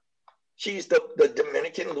Ball. She's the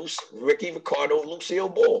Dominican Ricky Ricardo, Lucille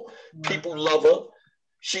Ball. Mm-hmm. People love her.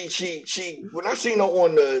 She when I seen her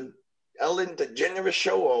on the Ellen DeGeneres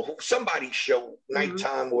show or somebody's show,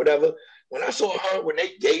 nighttime or whatever, when I saw her, when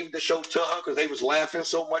they gave the show to her because they was laughing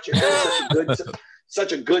so much and having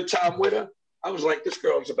such a good time with her, I was like, this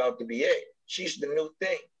girl's about to be it. She's the new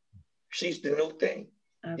thing.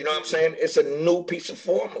 Okay. You know what I'm saying? It's a new piece of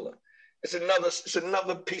formula. It's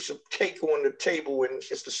another piece of cake on the table, and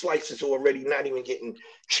it's the slices already not even getting.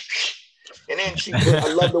 And then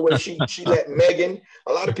I love the way she let Megan.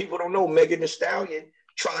 A lot of people don't know Megan Thee Stallion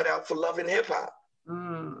tried out for Love and Hip Hop.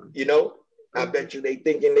 You know, I bet you they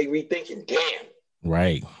rethinking. Damn,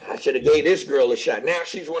 right. I should have gave this girl a shot. Now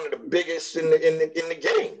she's one of the biggest in the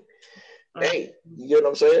game. Hey, you know what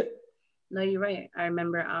I'm saying? No, you're right. I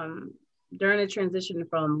remember during the transition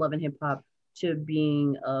from Love and Hip Hop to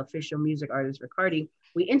being an official music artist for Cardi,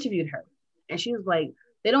 we interviewed her, and she was like,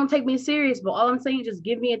 "They don't take me serious, but all I'm saying is just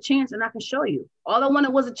give me a chance, and I can show you. All I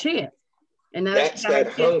wanted was a chance." And that's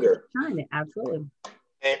that hunger. Absolutely.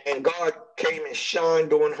 And God came and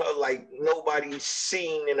shined on her like nobody's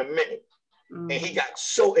seen in a minute. And he got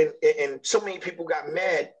so, and so many people got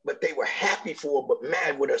mad, but they were happy for her, but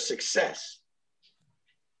mad with her success.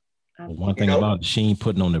 One thing about it, she ain't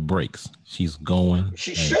putting on the brakes. She's going.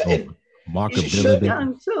 She shouldn't. Marketability. She should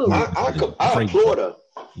too. I applaud her.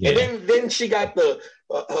 Yeah. And then she got her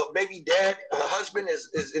baby dad, her husband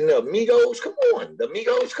is in the Amigos. Come on, the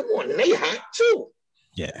Amigos, come on. And they hot too.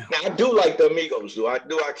 Yeah. Now I do like the Amigos, I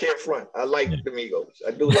can't front. I like the Amigos.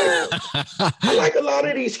 I do like them. I like a lot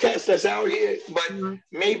of these cats that's out here, but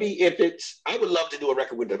maybe I would love to do a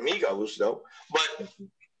record with the Amigos though, but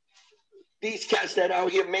these cats that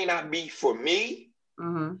out here may not be for me,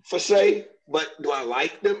 for say, but do I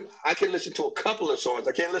like them? I can listen to a couple of songs.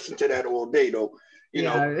 I can't listen to that all day though. You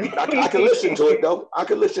know, but I can listen to it though. I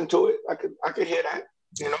can listen to it. I could hear that,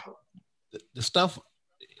 you know. The stuff,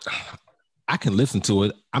 I can listen to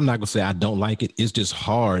it. I'm not gonna say I don't like it. It's just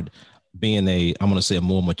hard being I'm gonna say a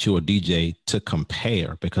more mature DJ to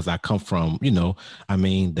compare because I come from, the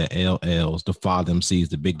LLs, the Father MCs,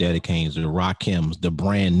 the Big Daddy Kanes, the Rakims, the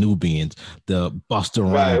Brand Nubians, the Busta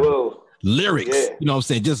Rhymes, lyrics, you know what I'm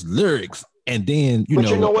saying? Just lyrics. And then, But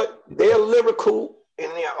you know what? They're lyrical in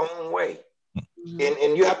their own way.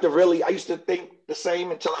 And you have to really, I used to think the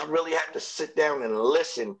same until I really had to sit down and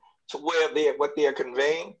listen to what they're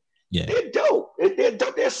conveying. Yeah. They're dope. They're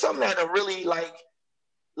dope. There's some that are really like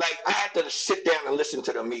I had to sit down and listen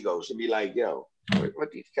to the Amigos to be like, yo, what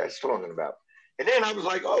these guys talking about? And then I was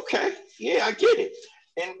like, okay, yeah, I get it.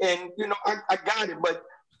 And I got it, but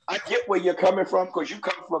I get where you're coming from because you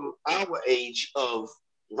come from our age of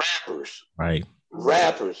rappers. Right.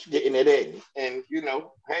 Rappers getting it in. And,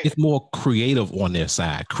 hey. It's more creative on their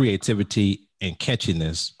side, creativity and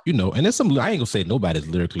catchiness, and there's some, I ain't gonna say nobody's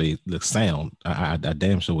lyrically sound. I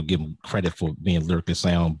damn sure would give them credit for being lyrically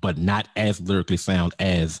sound, but not as lyrically sound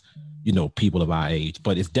as, people of our age.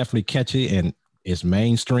 But it's definitely catchy and it's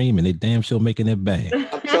mainstream and they damn sure making it bad.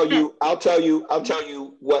 I'll tell you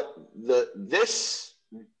what this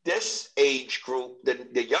age group,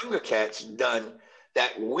 the younger cats done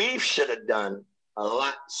that we should have done a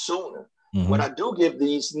lot sooner. Mm-hmm. What I do give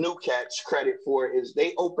these new cats credit for is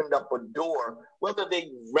they opened up a door, whether they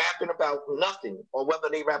rapping about nothing or whether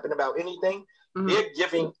they rapping about anything, they've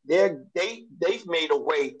made a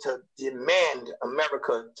way to demand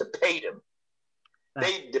America to pay them.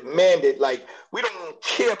 They demanded, like, we don't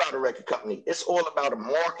care about a record company. It's all about a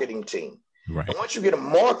marketing team. Right. And once you get a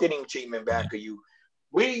marketing team in back of you,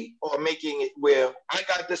 we are making it where I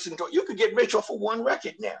got this into you could get rich off of one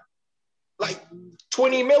record now. Like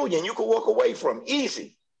 20 million you could walk away from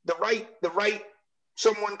easy. The right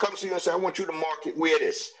someone comes to you and say, I want you to market wear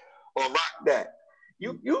this or rock that.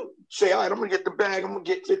 You say, all right, I'm gonna get the bag, I'm gonna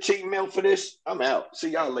get 15 mil for this. I'm out. See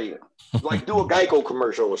y'all later. Like do a Geico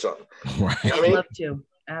commercial or something. Right. You know I mean? Love to.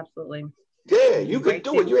 Absolutely. Yeah, you could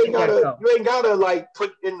do it. You ain't gotta like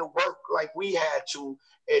put in the work like we had to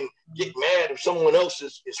and get mad if someone else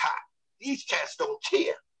is hot. These cats don't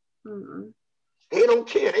care. Mm-hmm. They don't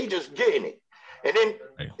care. They just getting it. And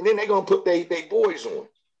then they're gonna put they boys on.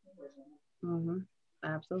 Mm-hmm.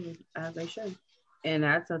 Absolutely. As they should. And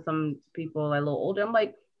that's some people like a little older. I'm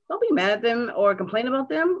like, don't be mad at them or complain about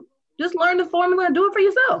them. Just learn the formula and do it for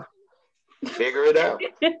yourself. Figure it out.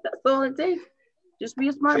 That's all it takes. Just be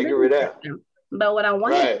a smart Figure it out. Person. But what I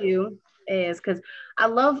want to do is, because I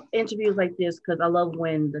love interviews like this, because I love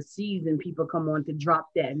when the seasoned people come on to drop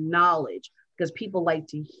that knowledge, because people like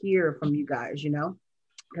to hear from you guys, you know,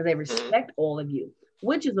 because they respect all of you,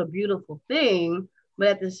 which is a beautiful thing. But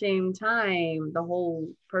at the same time, the whole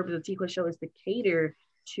purpose of T-Quest Show is to cater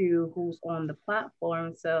to who's on the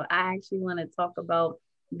platform. So I actually want to talk about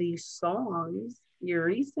these songs, your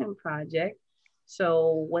recent project.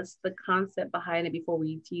 So what's the concept behind it before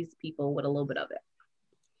we tease people with a little bit of it?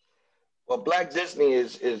 Well, Black Disney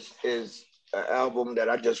is an album that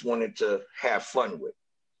I just wanted to have fun with.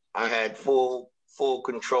 I had full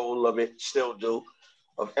control of it, still do,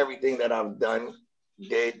 of everything that I've done,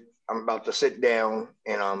 did. I'm about to sit down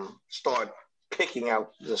and start picking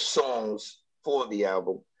out the songs for the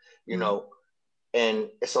album, you know, and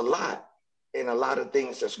it's a lot and a lot of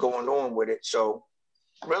things that's going on with it. So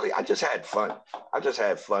really, I just had fun. I just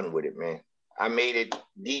had fun with it, man. I made it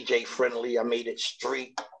DJ friendly. I made it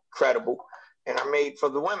street credible. And I made for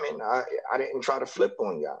the women. I didn't try to flip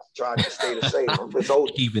on y'all. I tried to stay the same. I'm just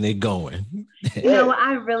old. Keeping it going. You know,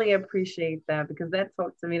 I really appreciate that because that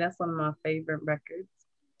Talk to Me, that's one of my favorite records.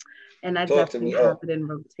 And I definitely have it in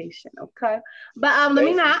rotation, okay? But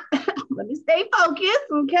let me stay focused,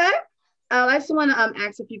 okay? I just want to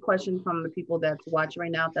ask a few questions from the people that's watching right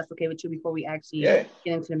now, if that's okay with you, before we actually get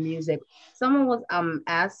into the music. Someone was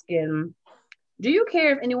asking, do you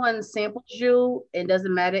care if anyone samples you? It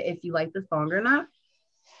doesn't matter if you like the song or not?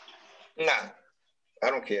 Nah, I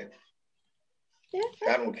don't care. Yeah.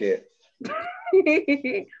 I don't care.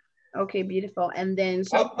 Okay, beautiful. And then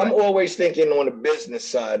I'm always thinking on the business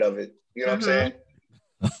side of it. You know what I'm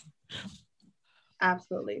saying?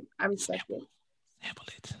 Absolutely. I respect it. Sample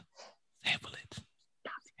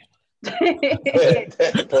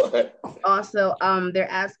it. Also, they're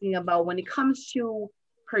asking about when it comes to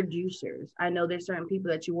producers. I know there's certain people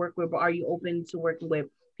that you work with, but are you open to working with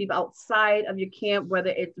people outside of your camp,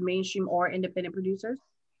 whether it's mainstream or independent producers?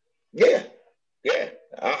 Yeah.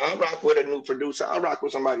 I rock with a new producer. I rock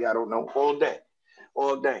with somebody I don't know all day.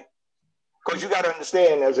 Because you got to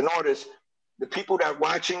understand, as an artist, the people that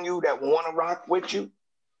watching you, that want to rock with you,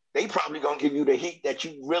 they probably going to give you the heat that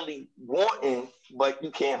you really wanting, but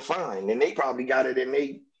you can't find. And they probably got it in their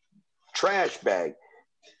trash bag.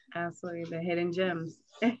 Absolutely. The hidden gems.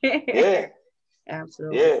 Yeah.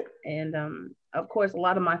 Absolutely. Yeah. And of course, a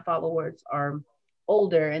lot of my followers are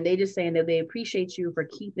older, and they just saying that they appreciate you for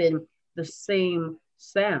keeping the same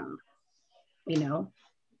sound, you know,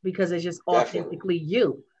 because it's just authentically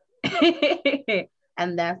you.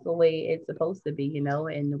 And that's the way it's supposed to be, you know,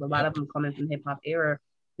 and a lot of them coming from hip hop era,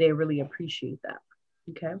 they really appreciate that.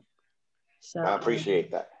 Okay. So I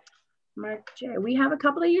appreciate that. Mark J, we have a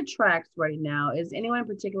couple of your tracks right now. Is anyone in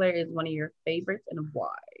particular is one of your favorites, and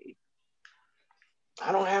why?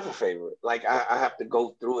 I don't have a favorite. Like I have to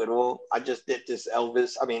go through it all. I just did this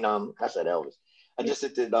Elvis. I said Elvis. I just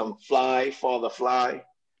did Fly, Father Fly.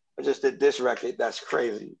 I just did this record. That's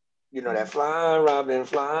crazy. You know that Fly, Robin,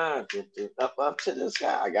 Fly, up to the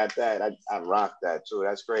sky. I got that. I rock that too.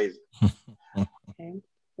 That's crazy. Okay.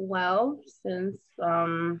 Well, since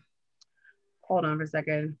hold on for a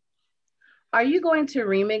second. Are you going to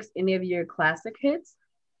remix any of your classic hits?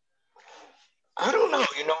 I don't know.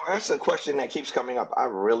 You know, that's a question that keeps coming up. I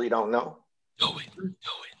really don't know. Do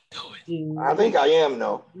it. I think I am,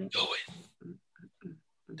 though. Do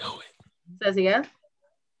it. Says he yes?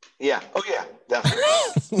 Yeah. Oh, yeah.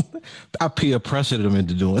 Definitely. I peer pressured him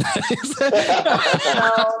into doing that.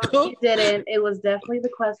 No, you didn't. It was definitely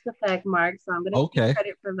the Quest effect, Mark. So I'm going to give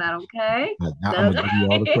credit for that, okay? I'm going to give you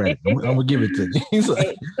all the credit. I'm going to give it to you.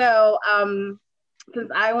 Okay, so,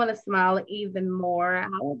 since I want to smile even more,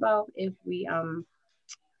 how about if we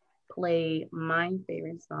play my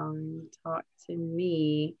favorite song, Talk to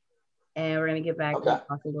Me, and we're going to get back and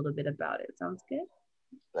talk a little bit about it. Sounds good?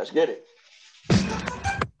 Let's get it.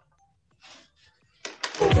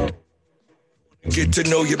 Get to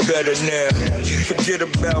know you better now. Forget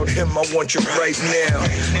about him, I want you right now.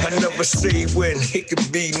 I never say when, it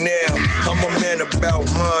could be now. I'm a man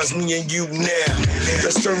about minds, me and you now.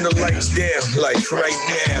 Let's turn the lights down, like right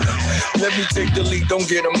now. Let me take the lead, don't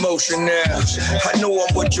get emotional. I know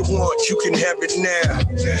I'm what you want, you can have it now.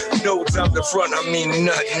 No time to front, I mean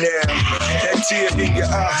not now. That tear in your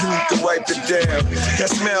eye, you need to wipe it down. That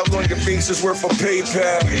smile on your face is worth a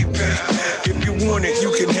PayPal. If you want it,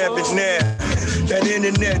 you can have it now. That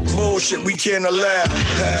internet bullshit we can't allow.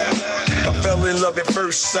 I fell in love at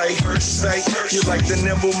first sight. You like the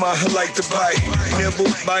nibble, I like the bite.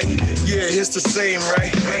 Nibble, bite, yeah, it's the same,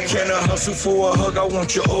 right? Can I hustle for a hug? I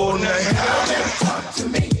want you all night. Talk to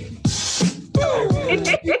me. Can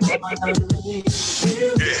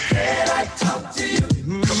I talk to you?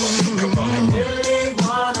 Come on. I really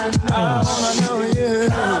wanna know you.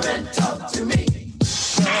 Come and talk to me.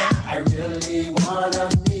 I really wanna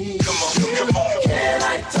meet. Come on. Can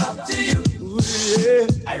I talk to you?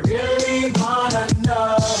 I really wanna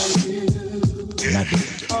know you.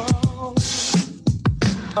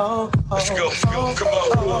 Let's go. Come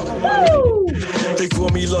on. They call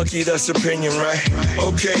me lucky, that's opinion, right?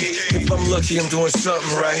 Okay, if I'm lucky, I'm doing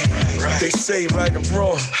something right. They say right or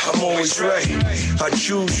wrong, I'm always right. I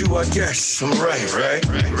choose you, I guess I'm right.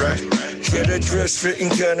 Get a dress fitting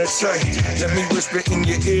kinda tight. Let me whisper in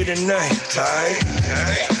your ear tonight, tight.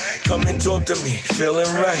 Come and talk to me,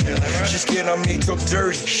 feeling right. She's scared I may talk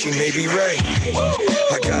dirty, she may be right.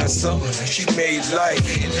 I got something she made like.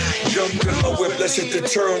 Jump in my whip, let's hit the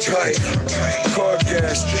turnpike. Car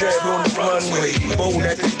gas, jet on the runway. Boat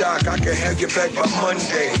at the dock, I can have you back by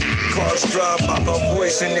Monday. Cars drive by my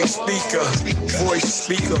voice in their speaker. Voice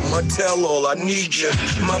speaker, my tell all, I need you.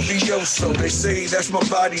 My Vioso, they say that's my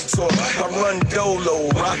body talk. I run Dolo,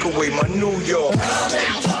 Rockaway, my New York. Come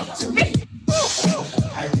and talk to me.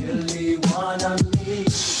 I really wanna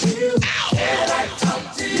meet you. Can I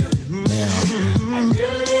talk to you?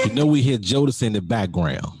 Now, you know we hear Jodeci in the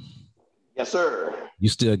background. Yes, sir. You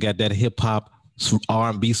still got that hip hop,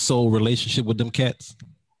 R&B, soul relationship with them cats?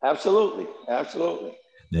 Absolutely. Now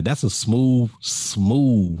that's a smooth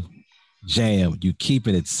jam. You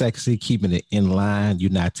keeping it sexy, keeping it in line.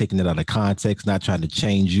 You're not taking it out of context, not trying to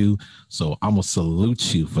change you. So I'm gonna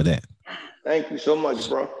salute you for that. Thank you so much,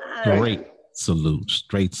 bro. Great salute,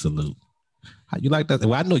 straight salute. How you like that?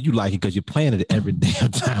 Well, I know you like it because you're playing it every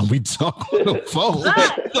damn time we talk on the phone. So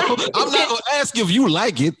I'm not gonna ask you if you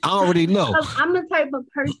like it. I already know. I'm the type of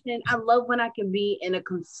person, I love when I can be in a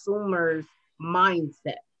consumer's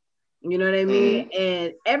mindset. You know what I mean?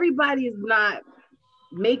 And everybody is not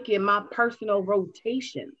making my personal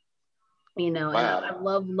rotation. You know, wow. And I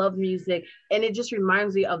love music. And it just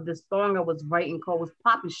reminds me of the song I was writing called Was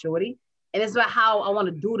Poppin' Shorty. And it's about how I want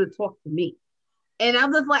to do to talk to me. And I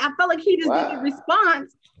was like, I felt like he just didn't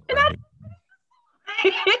response. And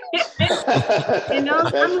you know,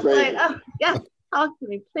 I'm just like, oh, yeah, talk to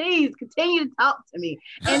me. Please continue to talk to me.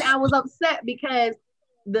 And I was upset because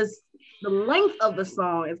the length of the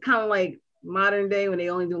song is kind of like modern day when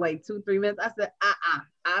they only do like 2-3 minutes. I said, I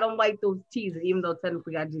don't like those teasers, even though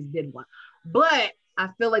technically I just did one. But I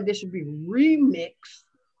feel like this should be remixed.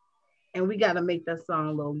 And we got to make that song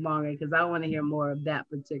a little longer because I want to hear more of that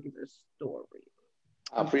particular story.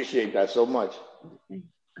 I appreciate that so much. I'm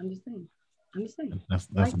just saying. That's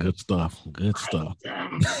like good stuff. Good stuff.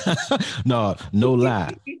 No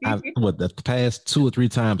lie. The past 2 or 3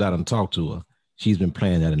 times I done talked to her, she's been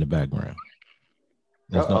playing that in the background.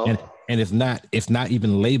 And it's not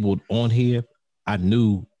even labeled on here. I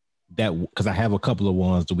knew that because I have a couple of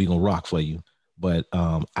ones that we gonna rock for you. But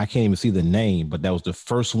I can't even see the name, but that was the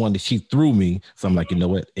first one that she threw me. So I'm like, you know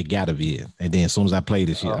what? It gotta be it. And then as soon as I played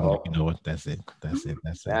it, I'm like, you know what? That's it. That's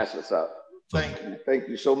what's up. Thank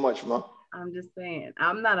you so much, Mom. I'm just saying,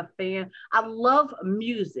 I'm not a fan. I love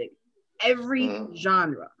music, every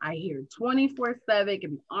genre. I hear 24/7. It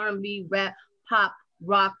can be R&B, rap, pop,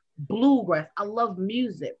 rock, bluegrass. I love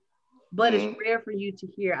music, but it's rare for you to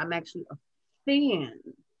hear I'm actually a fan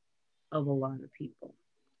of a lot of people.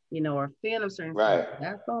 You know, or a fan of certain songs.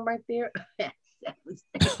 That song right there, that's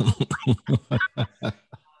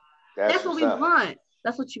what we want.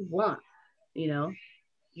 That's what you want. You know,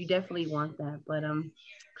 you definitely want that. But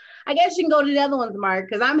I guess you can go to the other ones, Mark,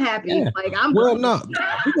 because I'm happy. Yeah. Like I'm. Well, no,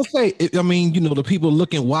 people say. I mean, you know, the people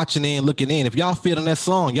looking in. If y'all feeling that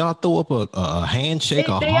song, y'all throw up a handshake.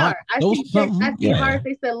 They heart. Are. I see hearts.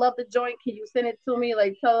 They said, "Love the joint. Can you send it to me?"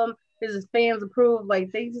 Like, tell them his fans approve.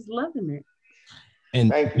 Like they just loving it. And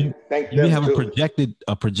thank you. Thank you them have too.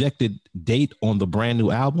 a projected date on the brand new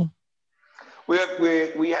album? We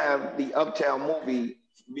have the Uptown movie.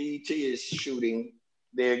 BET is shooting.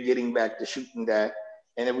 They're getting back to shooting that.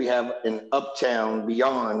 And then we have an Uptown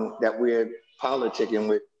Beyond that we're politicking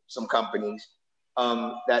with some companies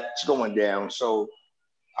that's going down. So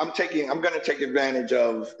I'm going to take advantage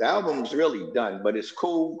of, the album's really done, but it's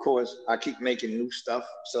cool because I keep making new stuff.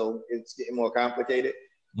 So it's getting more complicated.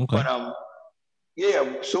 Okay. But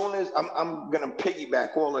yeah, soon as I'm going to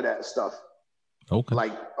piggyback all of that stuff. Okay.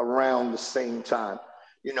 Like around the same time.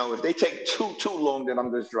 You know, if they take too long, then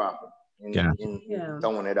I'm just dropping and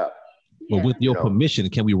throwing it up. Well, with your permission,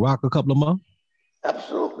 can we rock a couple of more?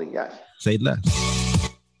 Absolutely, yes. Say less.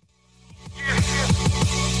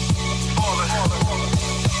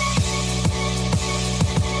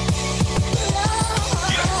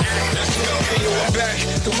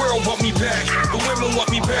 The world want me back, the women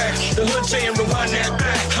want me back, the hood saying rewind that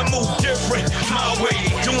back. I move different, my way,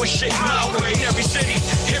 doing shit my way. Every city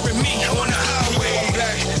hearing me on the highway.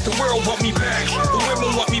 Back, the world want me back, the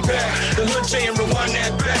women want me back, the hood saying rewind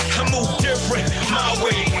that back. I move different, my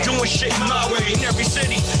way, doing shit my way. Every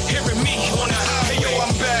city hearing me on the highway. Hey yo,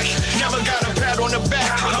 I'm back, never got a pat on the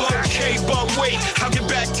back. I'm okay, but wait, I'll get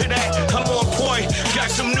back to that. I'm on point,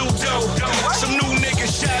 got some new dough, some new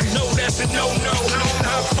niggas shot low, that's a no-no.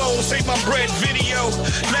 iPhone, save my bread video.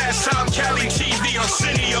 Last time Cali TV on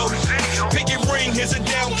Cineo. Picket ring, here's a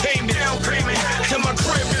down payment. And my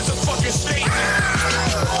crib is a fucking statement.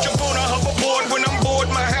 Jump on a hoverboard when I'm bored.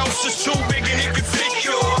 My house is too big and it can fit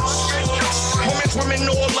yours. Women swimming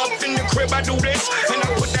all up in the crib, I do this. And I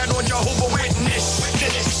put that on Jehovah Witness.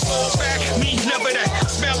 Then it's all back, me never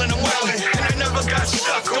that. Smelling a wildin'. And I never got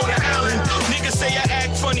stuck on the island. Niggas say I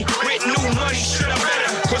act funny with new money. Should I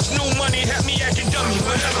better? Cause new money had me acting dummy.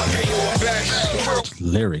 Whatever, pay you back.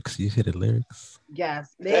 Lyrics, you hear the lyrics?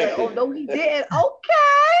 Yes. Oh no, he did.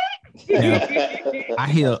 Okay. Now, I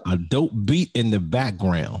hear a dope beat in the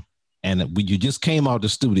background, and when you just came out the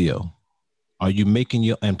studio, are you making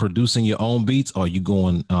your and producing your own beats, or are you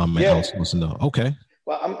going and outsourcing them? Okay.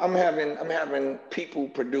 Well, I'm having people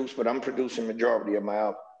produce, but I'm producing majority of my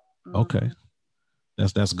album. Okay,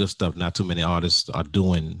 that's good stuff. Not too many artists are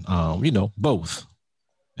doing both,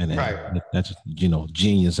 and right. That's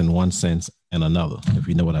genius in one sense and another, if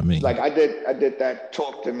you know what I mean. Like I did that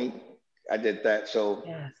Talk to Me. I did that. So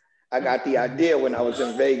yes. I got the idea when I was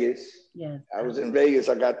in Vegas. Yes. I was in Vegas.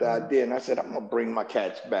 I got the idea, and I said, I'm gonna bring my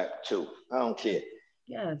cats back too. I don't care.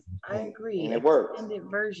 Yes, I agree. And it works. Extended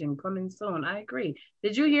version coming soon. I agree.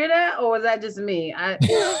 Did you hear that, or was that just me? I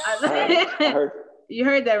heard. You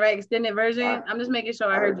heard that, right? Extended version. I'm just making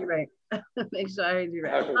sure I heard you right. Make sure I heard you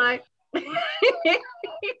right. All right.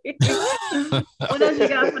 What else you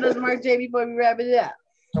got for us, Mark J, before we wrap it up?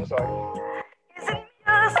 I'm sorry.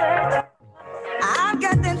 I've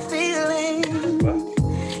got that feeling.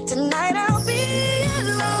 Tonight I'll be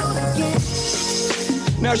alone again.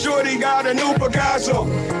 Now shorty got a new Picasso.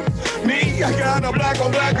 Me, I got a black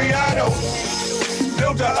on black piano.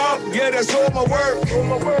 Built her up, yeah, that's all my work.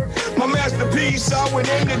 My masterpiece, I went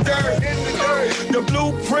in the dirt. The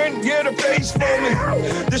blueprint, yeah, the face for me.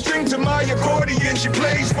 The string to my accordion, she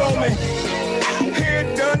plays for me.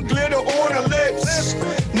 Hair done, glitter on her lips.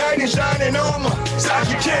 Knight in shining armor,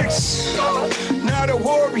 Sashi kicks. Not a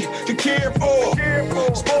worry to care for.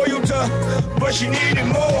 Spoiled her, but she needed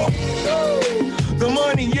more. The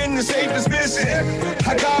money in the safe is missing.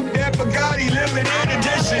 I got that Bugatti limited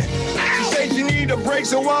edition. She said she need a break,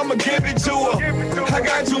 so I'ma give it to her. I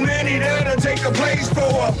got too many that'll take a place for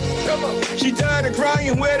her. She tired of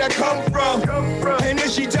crying where that come from. And then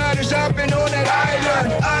she tired of shopping on that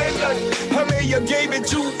island. I may have gave it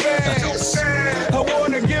too fast. I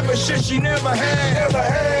wanna give her shit she never had.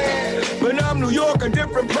 But I'm New York, a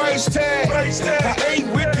different price tag. I ain't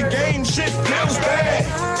with the game, shit feels bad.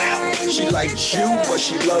 She likes you, but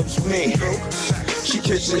she loves me. She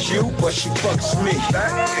kisses you, but she fucks me.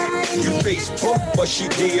 You Facebook, but she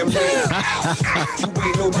DM me. You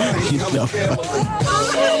ain't nobody,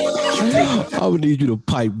 I'm I would need you to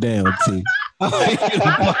pipe down, T.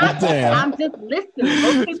 I'm just listening.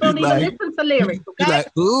 Most people don't even listen to lyrics, okay? Like,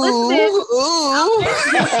 ooh.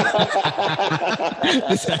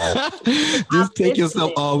 Just take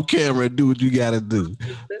yourself off camera and do what you gotta do.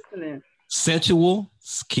 Just listening. Sensual,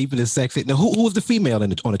 keeping it sexy. Now, who was the female on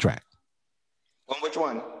the track? On which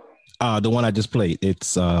one? The one I just played.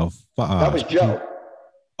 It's that was Joe.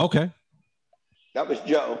 Okay. That was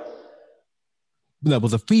Joe. That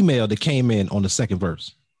was a female that came in on the second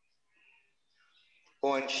verse.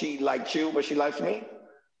 On She Likes You, but She Likes Me?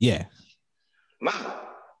 Yeah. Mama.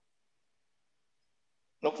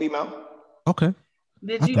 No female. Okay.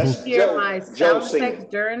 Did you hear my sound effects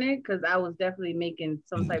during it? Because I was definitely making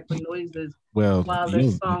some type of noises while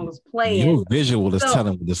the song was playing. Your visual is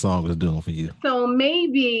telling what the song is doing for you. So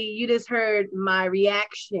maybe you just heard my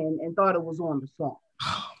reaction and thought it was on the song.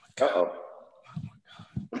 Oh my God.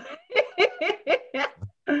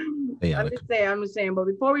 I'm just saying. But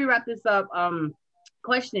before we wrap this up,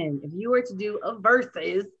 question: if you were to do a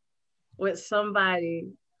versus with somebody,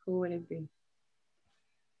 who would it be?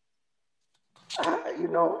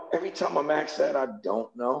 Every time I'm asked that, I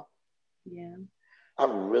don't know. Yeah. I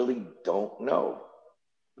really don't know.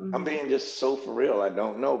 Mm-hmm. I'm being just so for real. I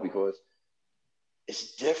don't know because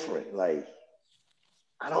it's different. Like,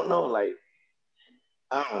 I don't know. Like,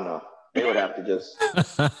 I don't know. They would have to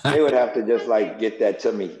just like get that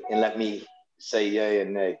to me and let me say yay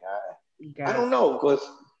and nay. I don't know, because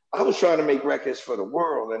I was trying to make records for the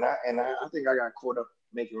world, and I think I got caught up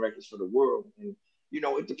making records for the world. And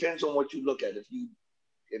it depends on what you look at.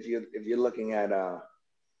 If you're looking at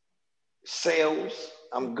sales,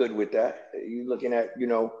 I'm good with that. You're looking at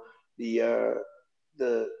the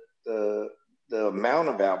amount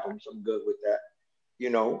of albums, I'm good with that.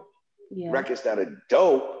 Records that are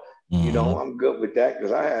dope. I'm good with that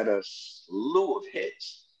because I had a slew of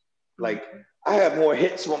hits. Like, I have more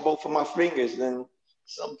hits on both of my fingers than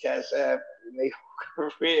some cats have in their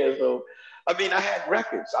career. So, I mean, I had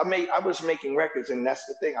records. I was making records, and that's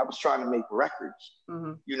the thing. I was trying to make records.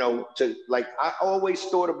 I always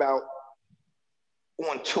thought about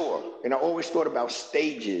on tour, and I always thought about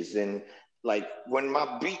stages, and like when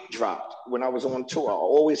my beat dropped, when I was on tour, I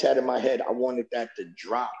always had in my head, I wanted that to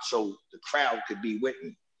drop so the crowd could be with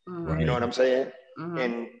me. Right. You know what I'm saying?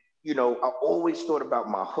 And, I always thought about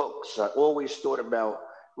my hooks. I always thought about,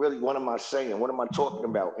 really, what am I saying? What am I talking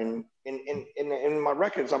about? And in my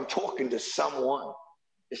records, I'm talking to someone.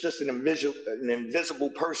 It's just an invisible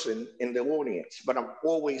person in the audience, but I'm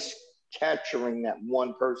always capturing that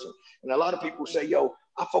one person. And a lot of people say, yo,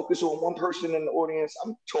 I focus on one person in the audience.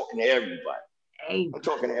 I'm talking to everybody. I'm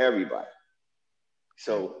talking to everybody.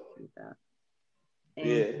 So, and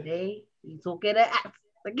today, he's talking to us.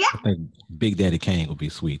 I think Big Daddy Kane will be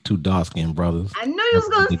sweet. Two dark-skinned brothers. I knew you was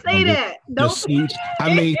going to say that.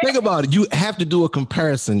 I mean, think about it. You have to do a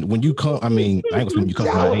comparison when you come. I mean, I ain't gonna say you come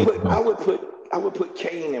from my age. I would put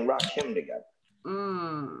Kane and Rakim together.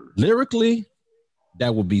 Lyrically,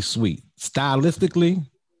 that would be sweet. Stylistically,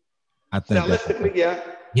 I think.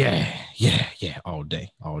 Yeah. All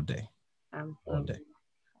day. Absolutely. All day.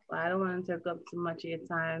 Well, I don't want to take up too much of your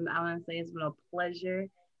time. I want to say it's been a pleasure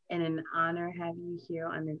and an honor having you here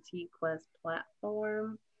on the TQuest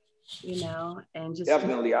platform, and just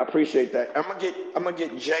definitely, I appreciate that. I'm gonna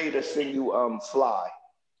get Jay to sing you Fly.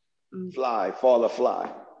 Fall or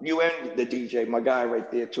Fly. You and the DJ, my guy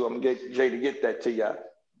right there too. I'm gonna get Jay to get that to you.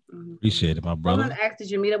 Appreciate it, my brother. Someone asked,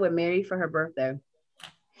 did you meet up with Mary for her birthday?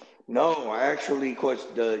 No, I actually, cause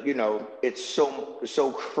it's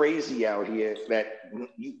so crazy out here that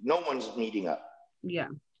no one's meeting up. Yeah.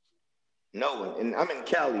 No one, and I'm in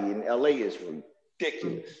Cali, and LA is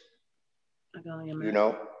ridiculous. I can only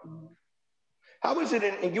imagine. How is it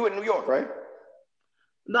in you in New York, right?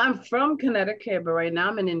 No, I'm from Connecticut, but right now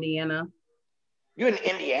I'm in Indiana. You're in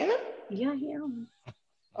Indiana? Yeah, I am.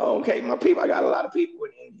 Oh, okay, my people. I got a lot of people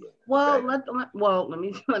in India. Well, okay.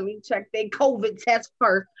 let me check their COVID test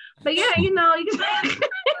first. But yeah, you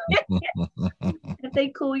if they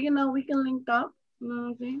cool, we can link up. You know what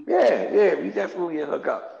I'm saying? Yeah, we definitely hook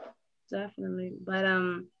up. Definitely. But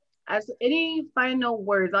as any final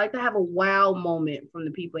words, I like to have a wow moment from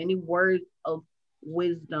the people. Any words of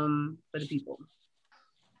wisdom for the people?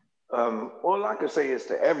 All I can say is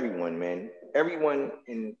to everyone, man. Everyone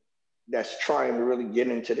that's trying to really get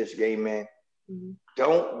into this game, man.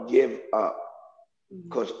 Don't give up,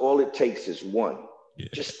 because all it takes is one. Yeah.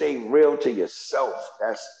 Just stay real to yourself.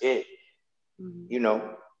 That's it.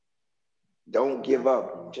 Don't give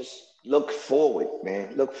up. Just look forward,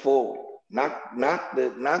 man. Look forward. Not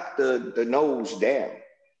the nose down.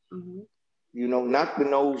 Knock the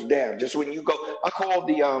nose down. Just when you go, I call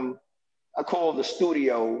the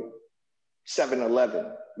studio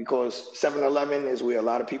 7-Eleven, because 7-Eleven is where a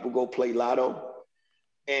lot of people go play lotto,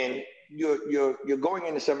 and you're going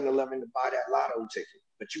into 7-Eleven to buy that lotto ticket,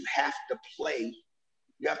 but you have to play.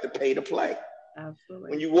 You have to pay to play. Absolutely.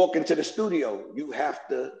 When you walk into the studio, you have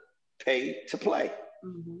to pay to play.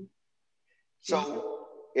 So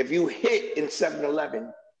if you hit in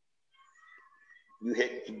 7-Eleven, you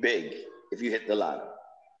hit big. If you hit the lotto,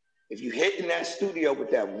 if you hit in that studio with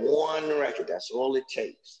that one record, that's all it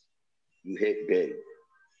takes. You hit big.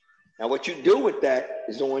 Now, what you do with that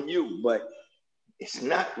is on you, but it's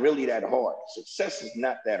not really that hard. Success is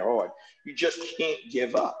not that hard. You just can't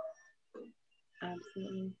give up.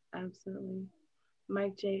 Absolutely. Absolutely.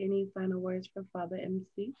 Mike J, any final words for Father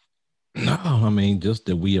MC? No, I mean, just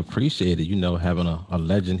that we appreciate it, having a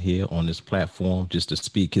legend here on this platform just to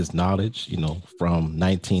speak his knowledge, from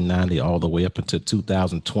 1990 all the way up until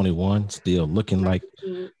 2021, still looking like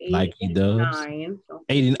he does.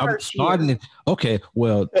 80, I'm starting it. Okay,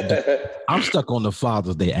 well, I'm stuck on the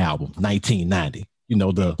Father's Day album, 1990.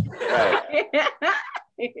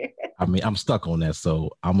 I mean, I'm stuck on that. So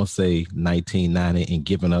I'm going to say 1990 and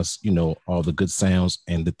giving us, all the good sounds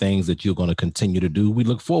and the things that you're going to continue to do. We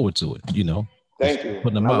look forward to it, Thank you. I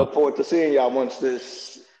look forward to seeing y'all once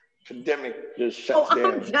this pandemic just shuts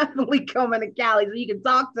down. I'm definitely coming to Cali so you can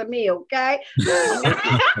talk to me, okay?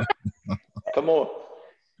 Come on.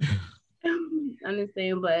 I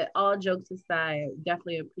understand, but all jokes aside,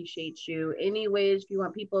 definitely appreciate you. Anyways, if you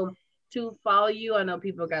want people to follow you, I know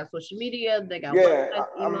people got social media. They got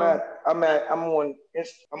I'm on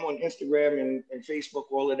Instagram and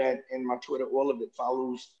Facebook, all of that, and my Twitter, all of it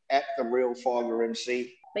follows at The Real Father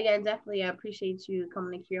MC. But yeah, definitely, I appreciate you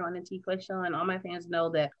coming here on the T-Quest show, and all my fans know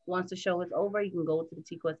that once the show is over, you can go to the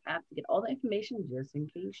T-Quest app to get all the information just in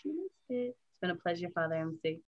case you missed it. It's been a pleasure, Father MC.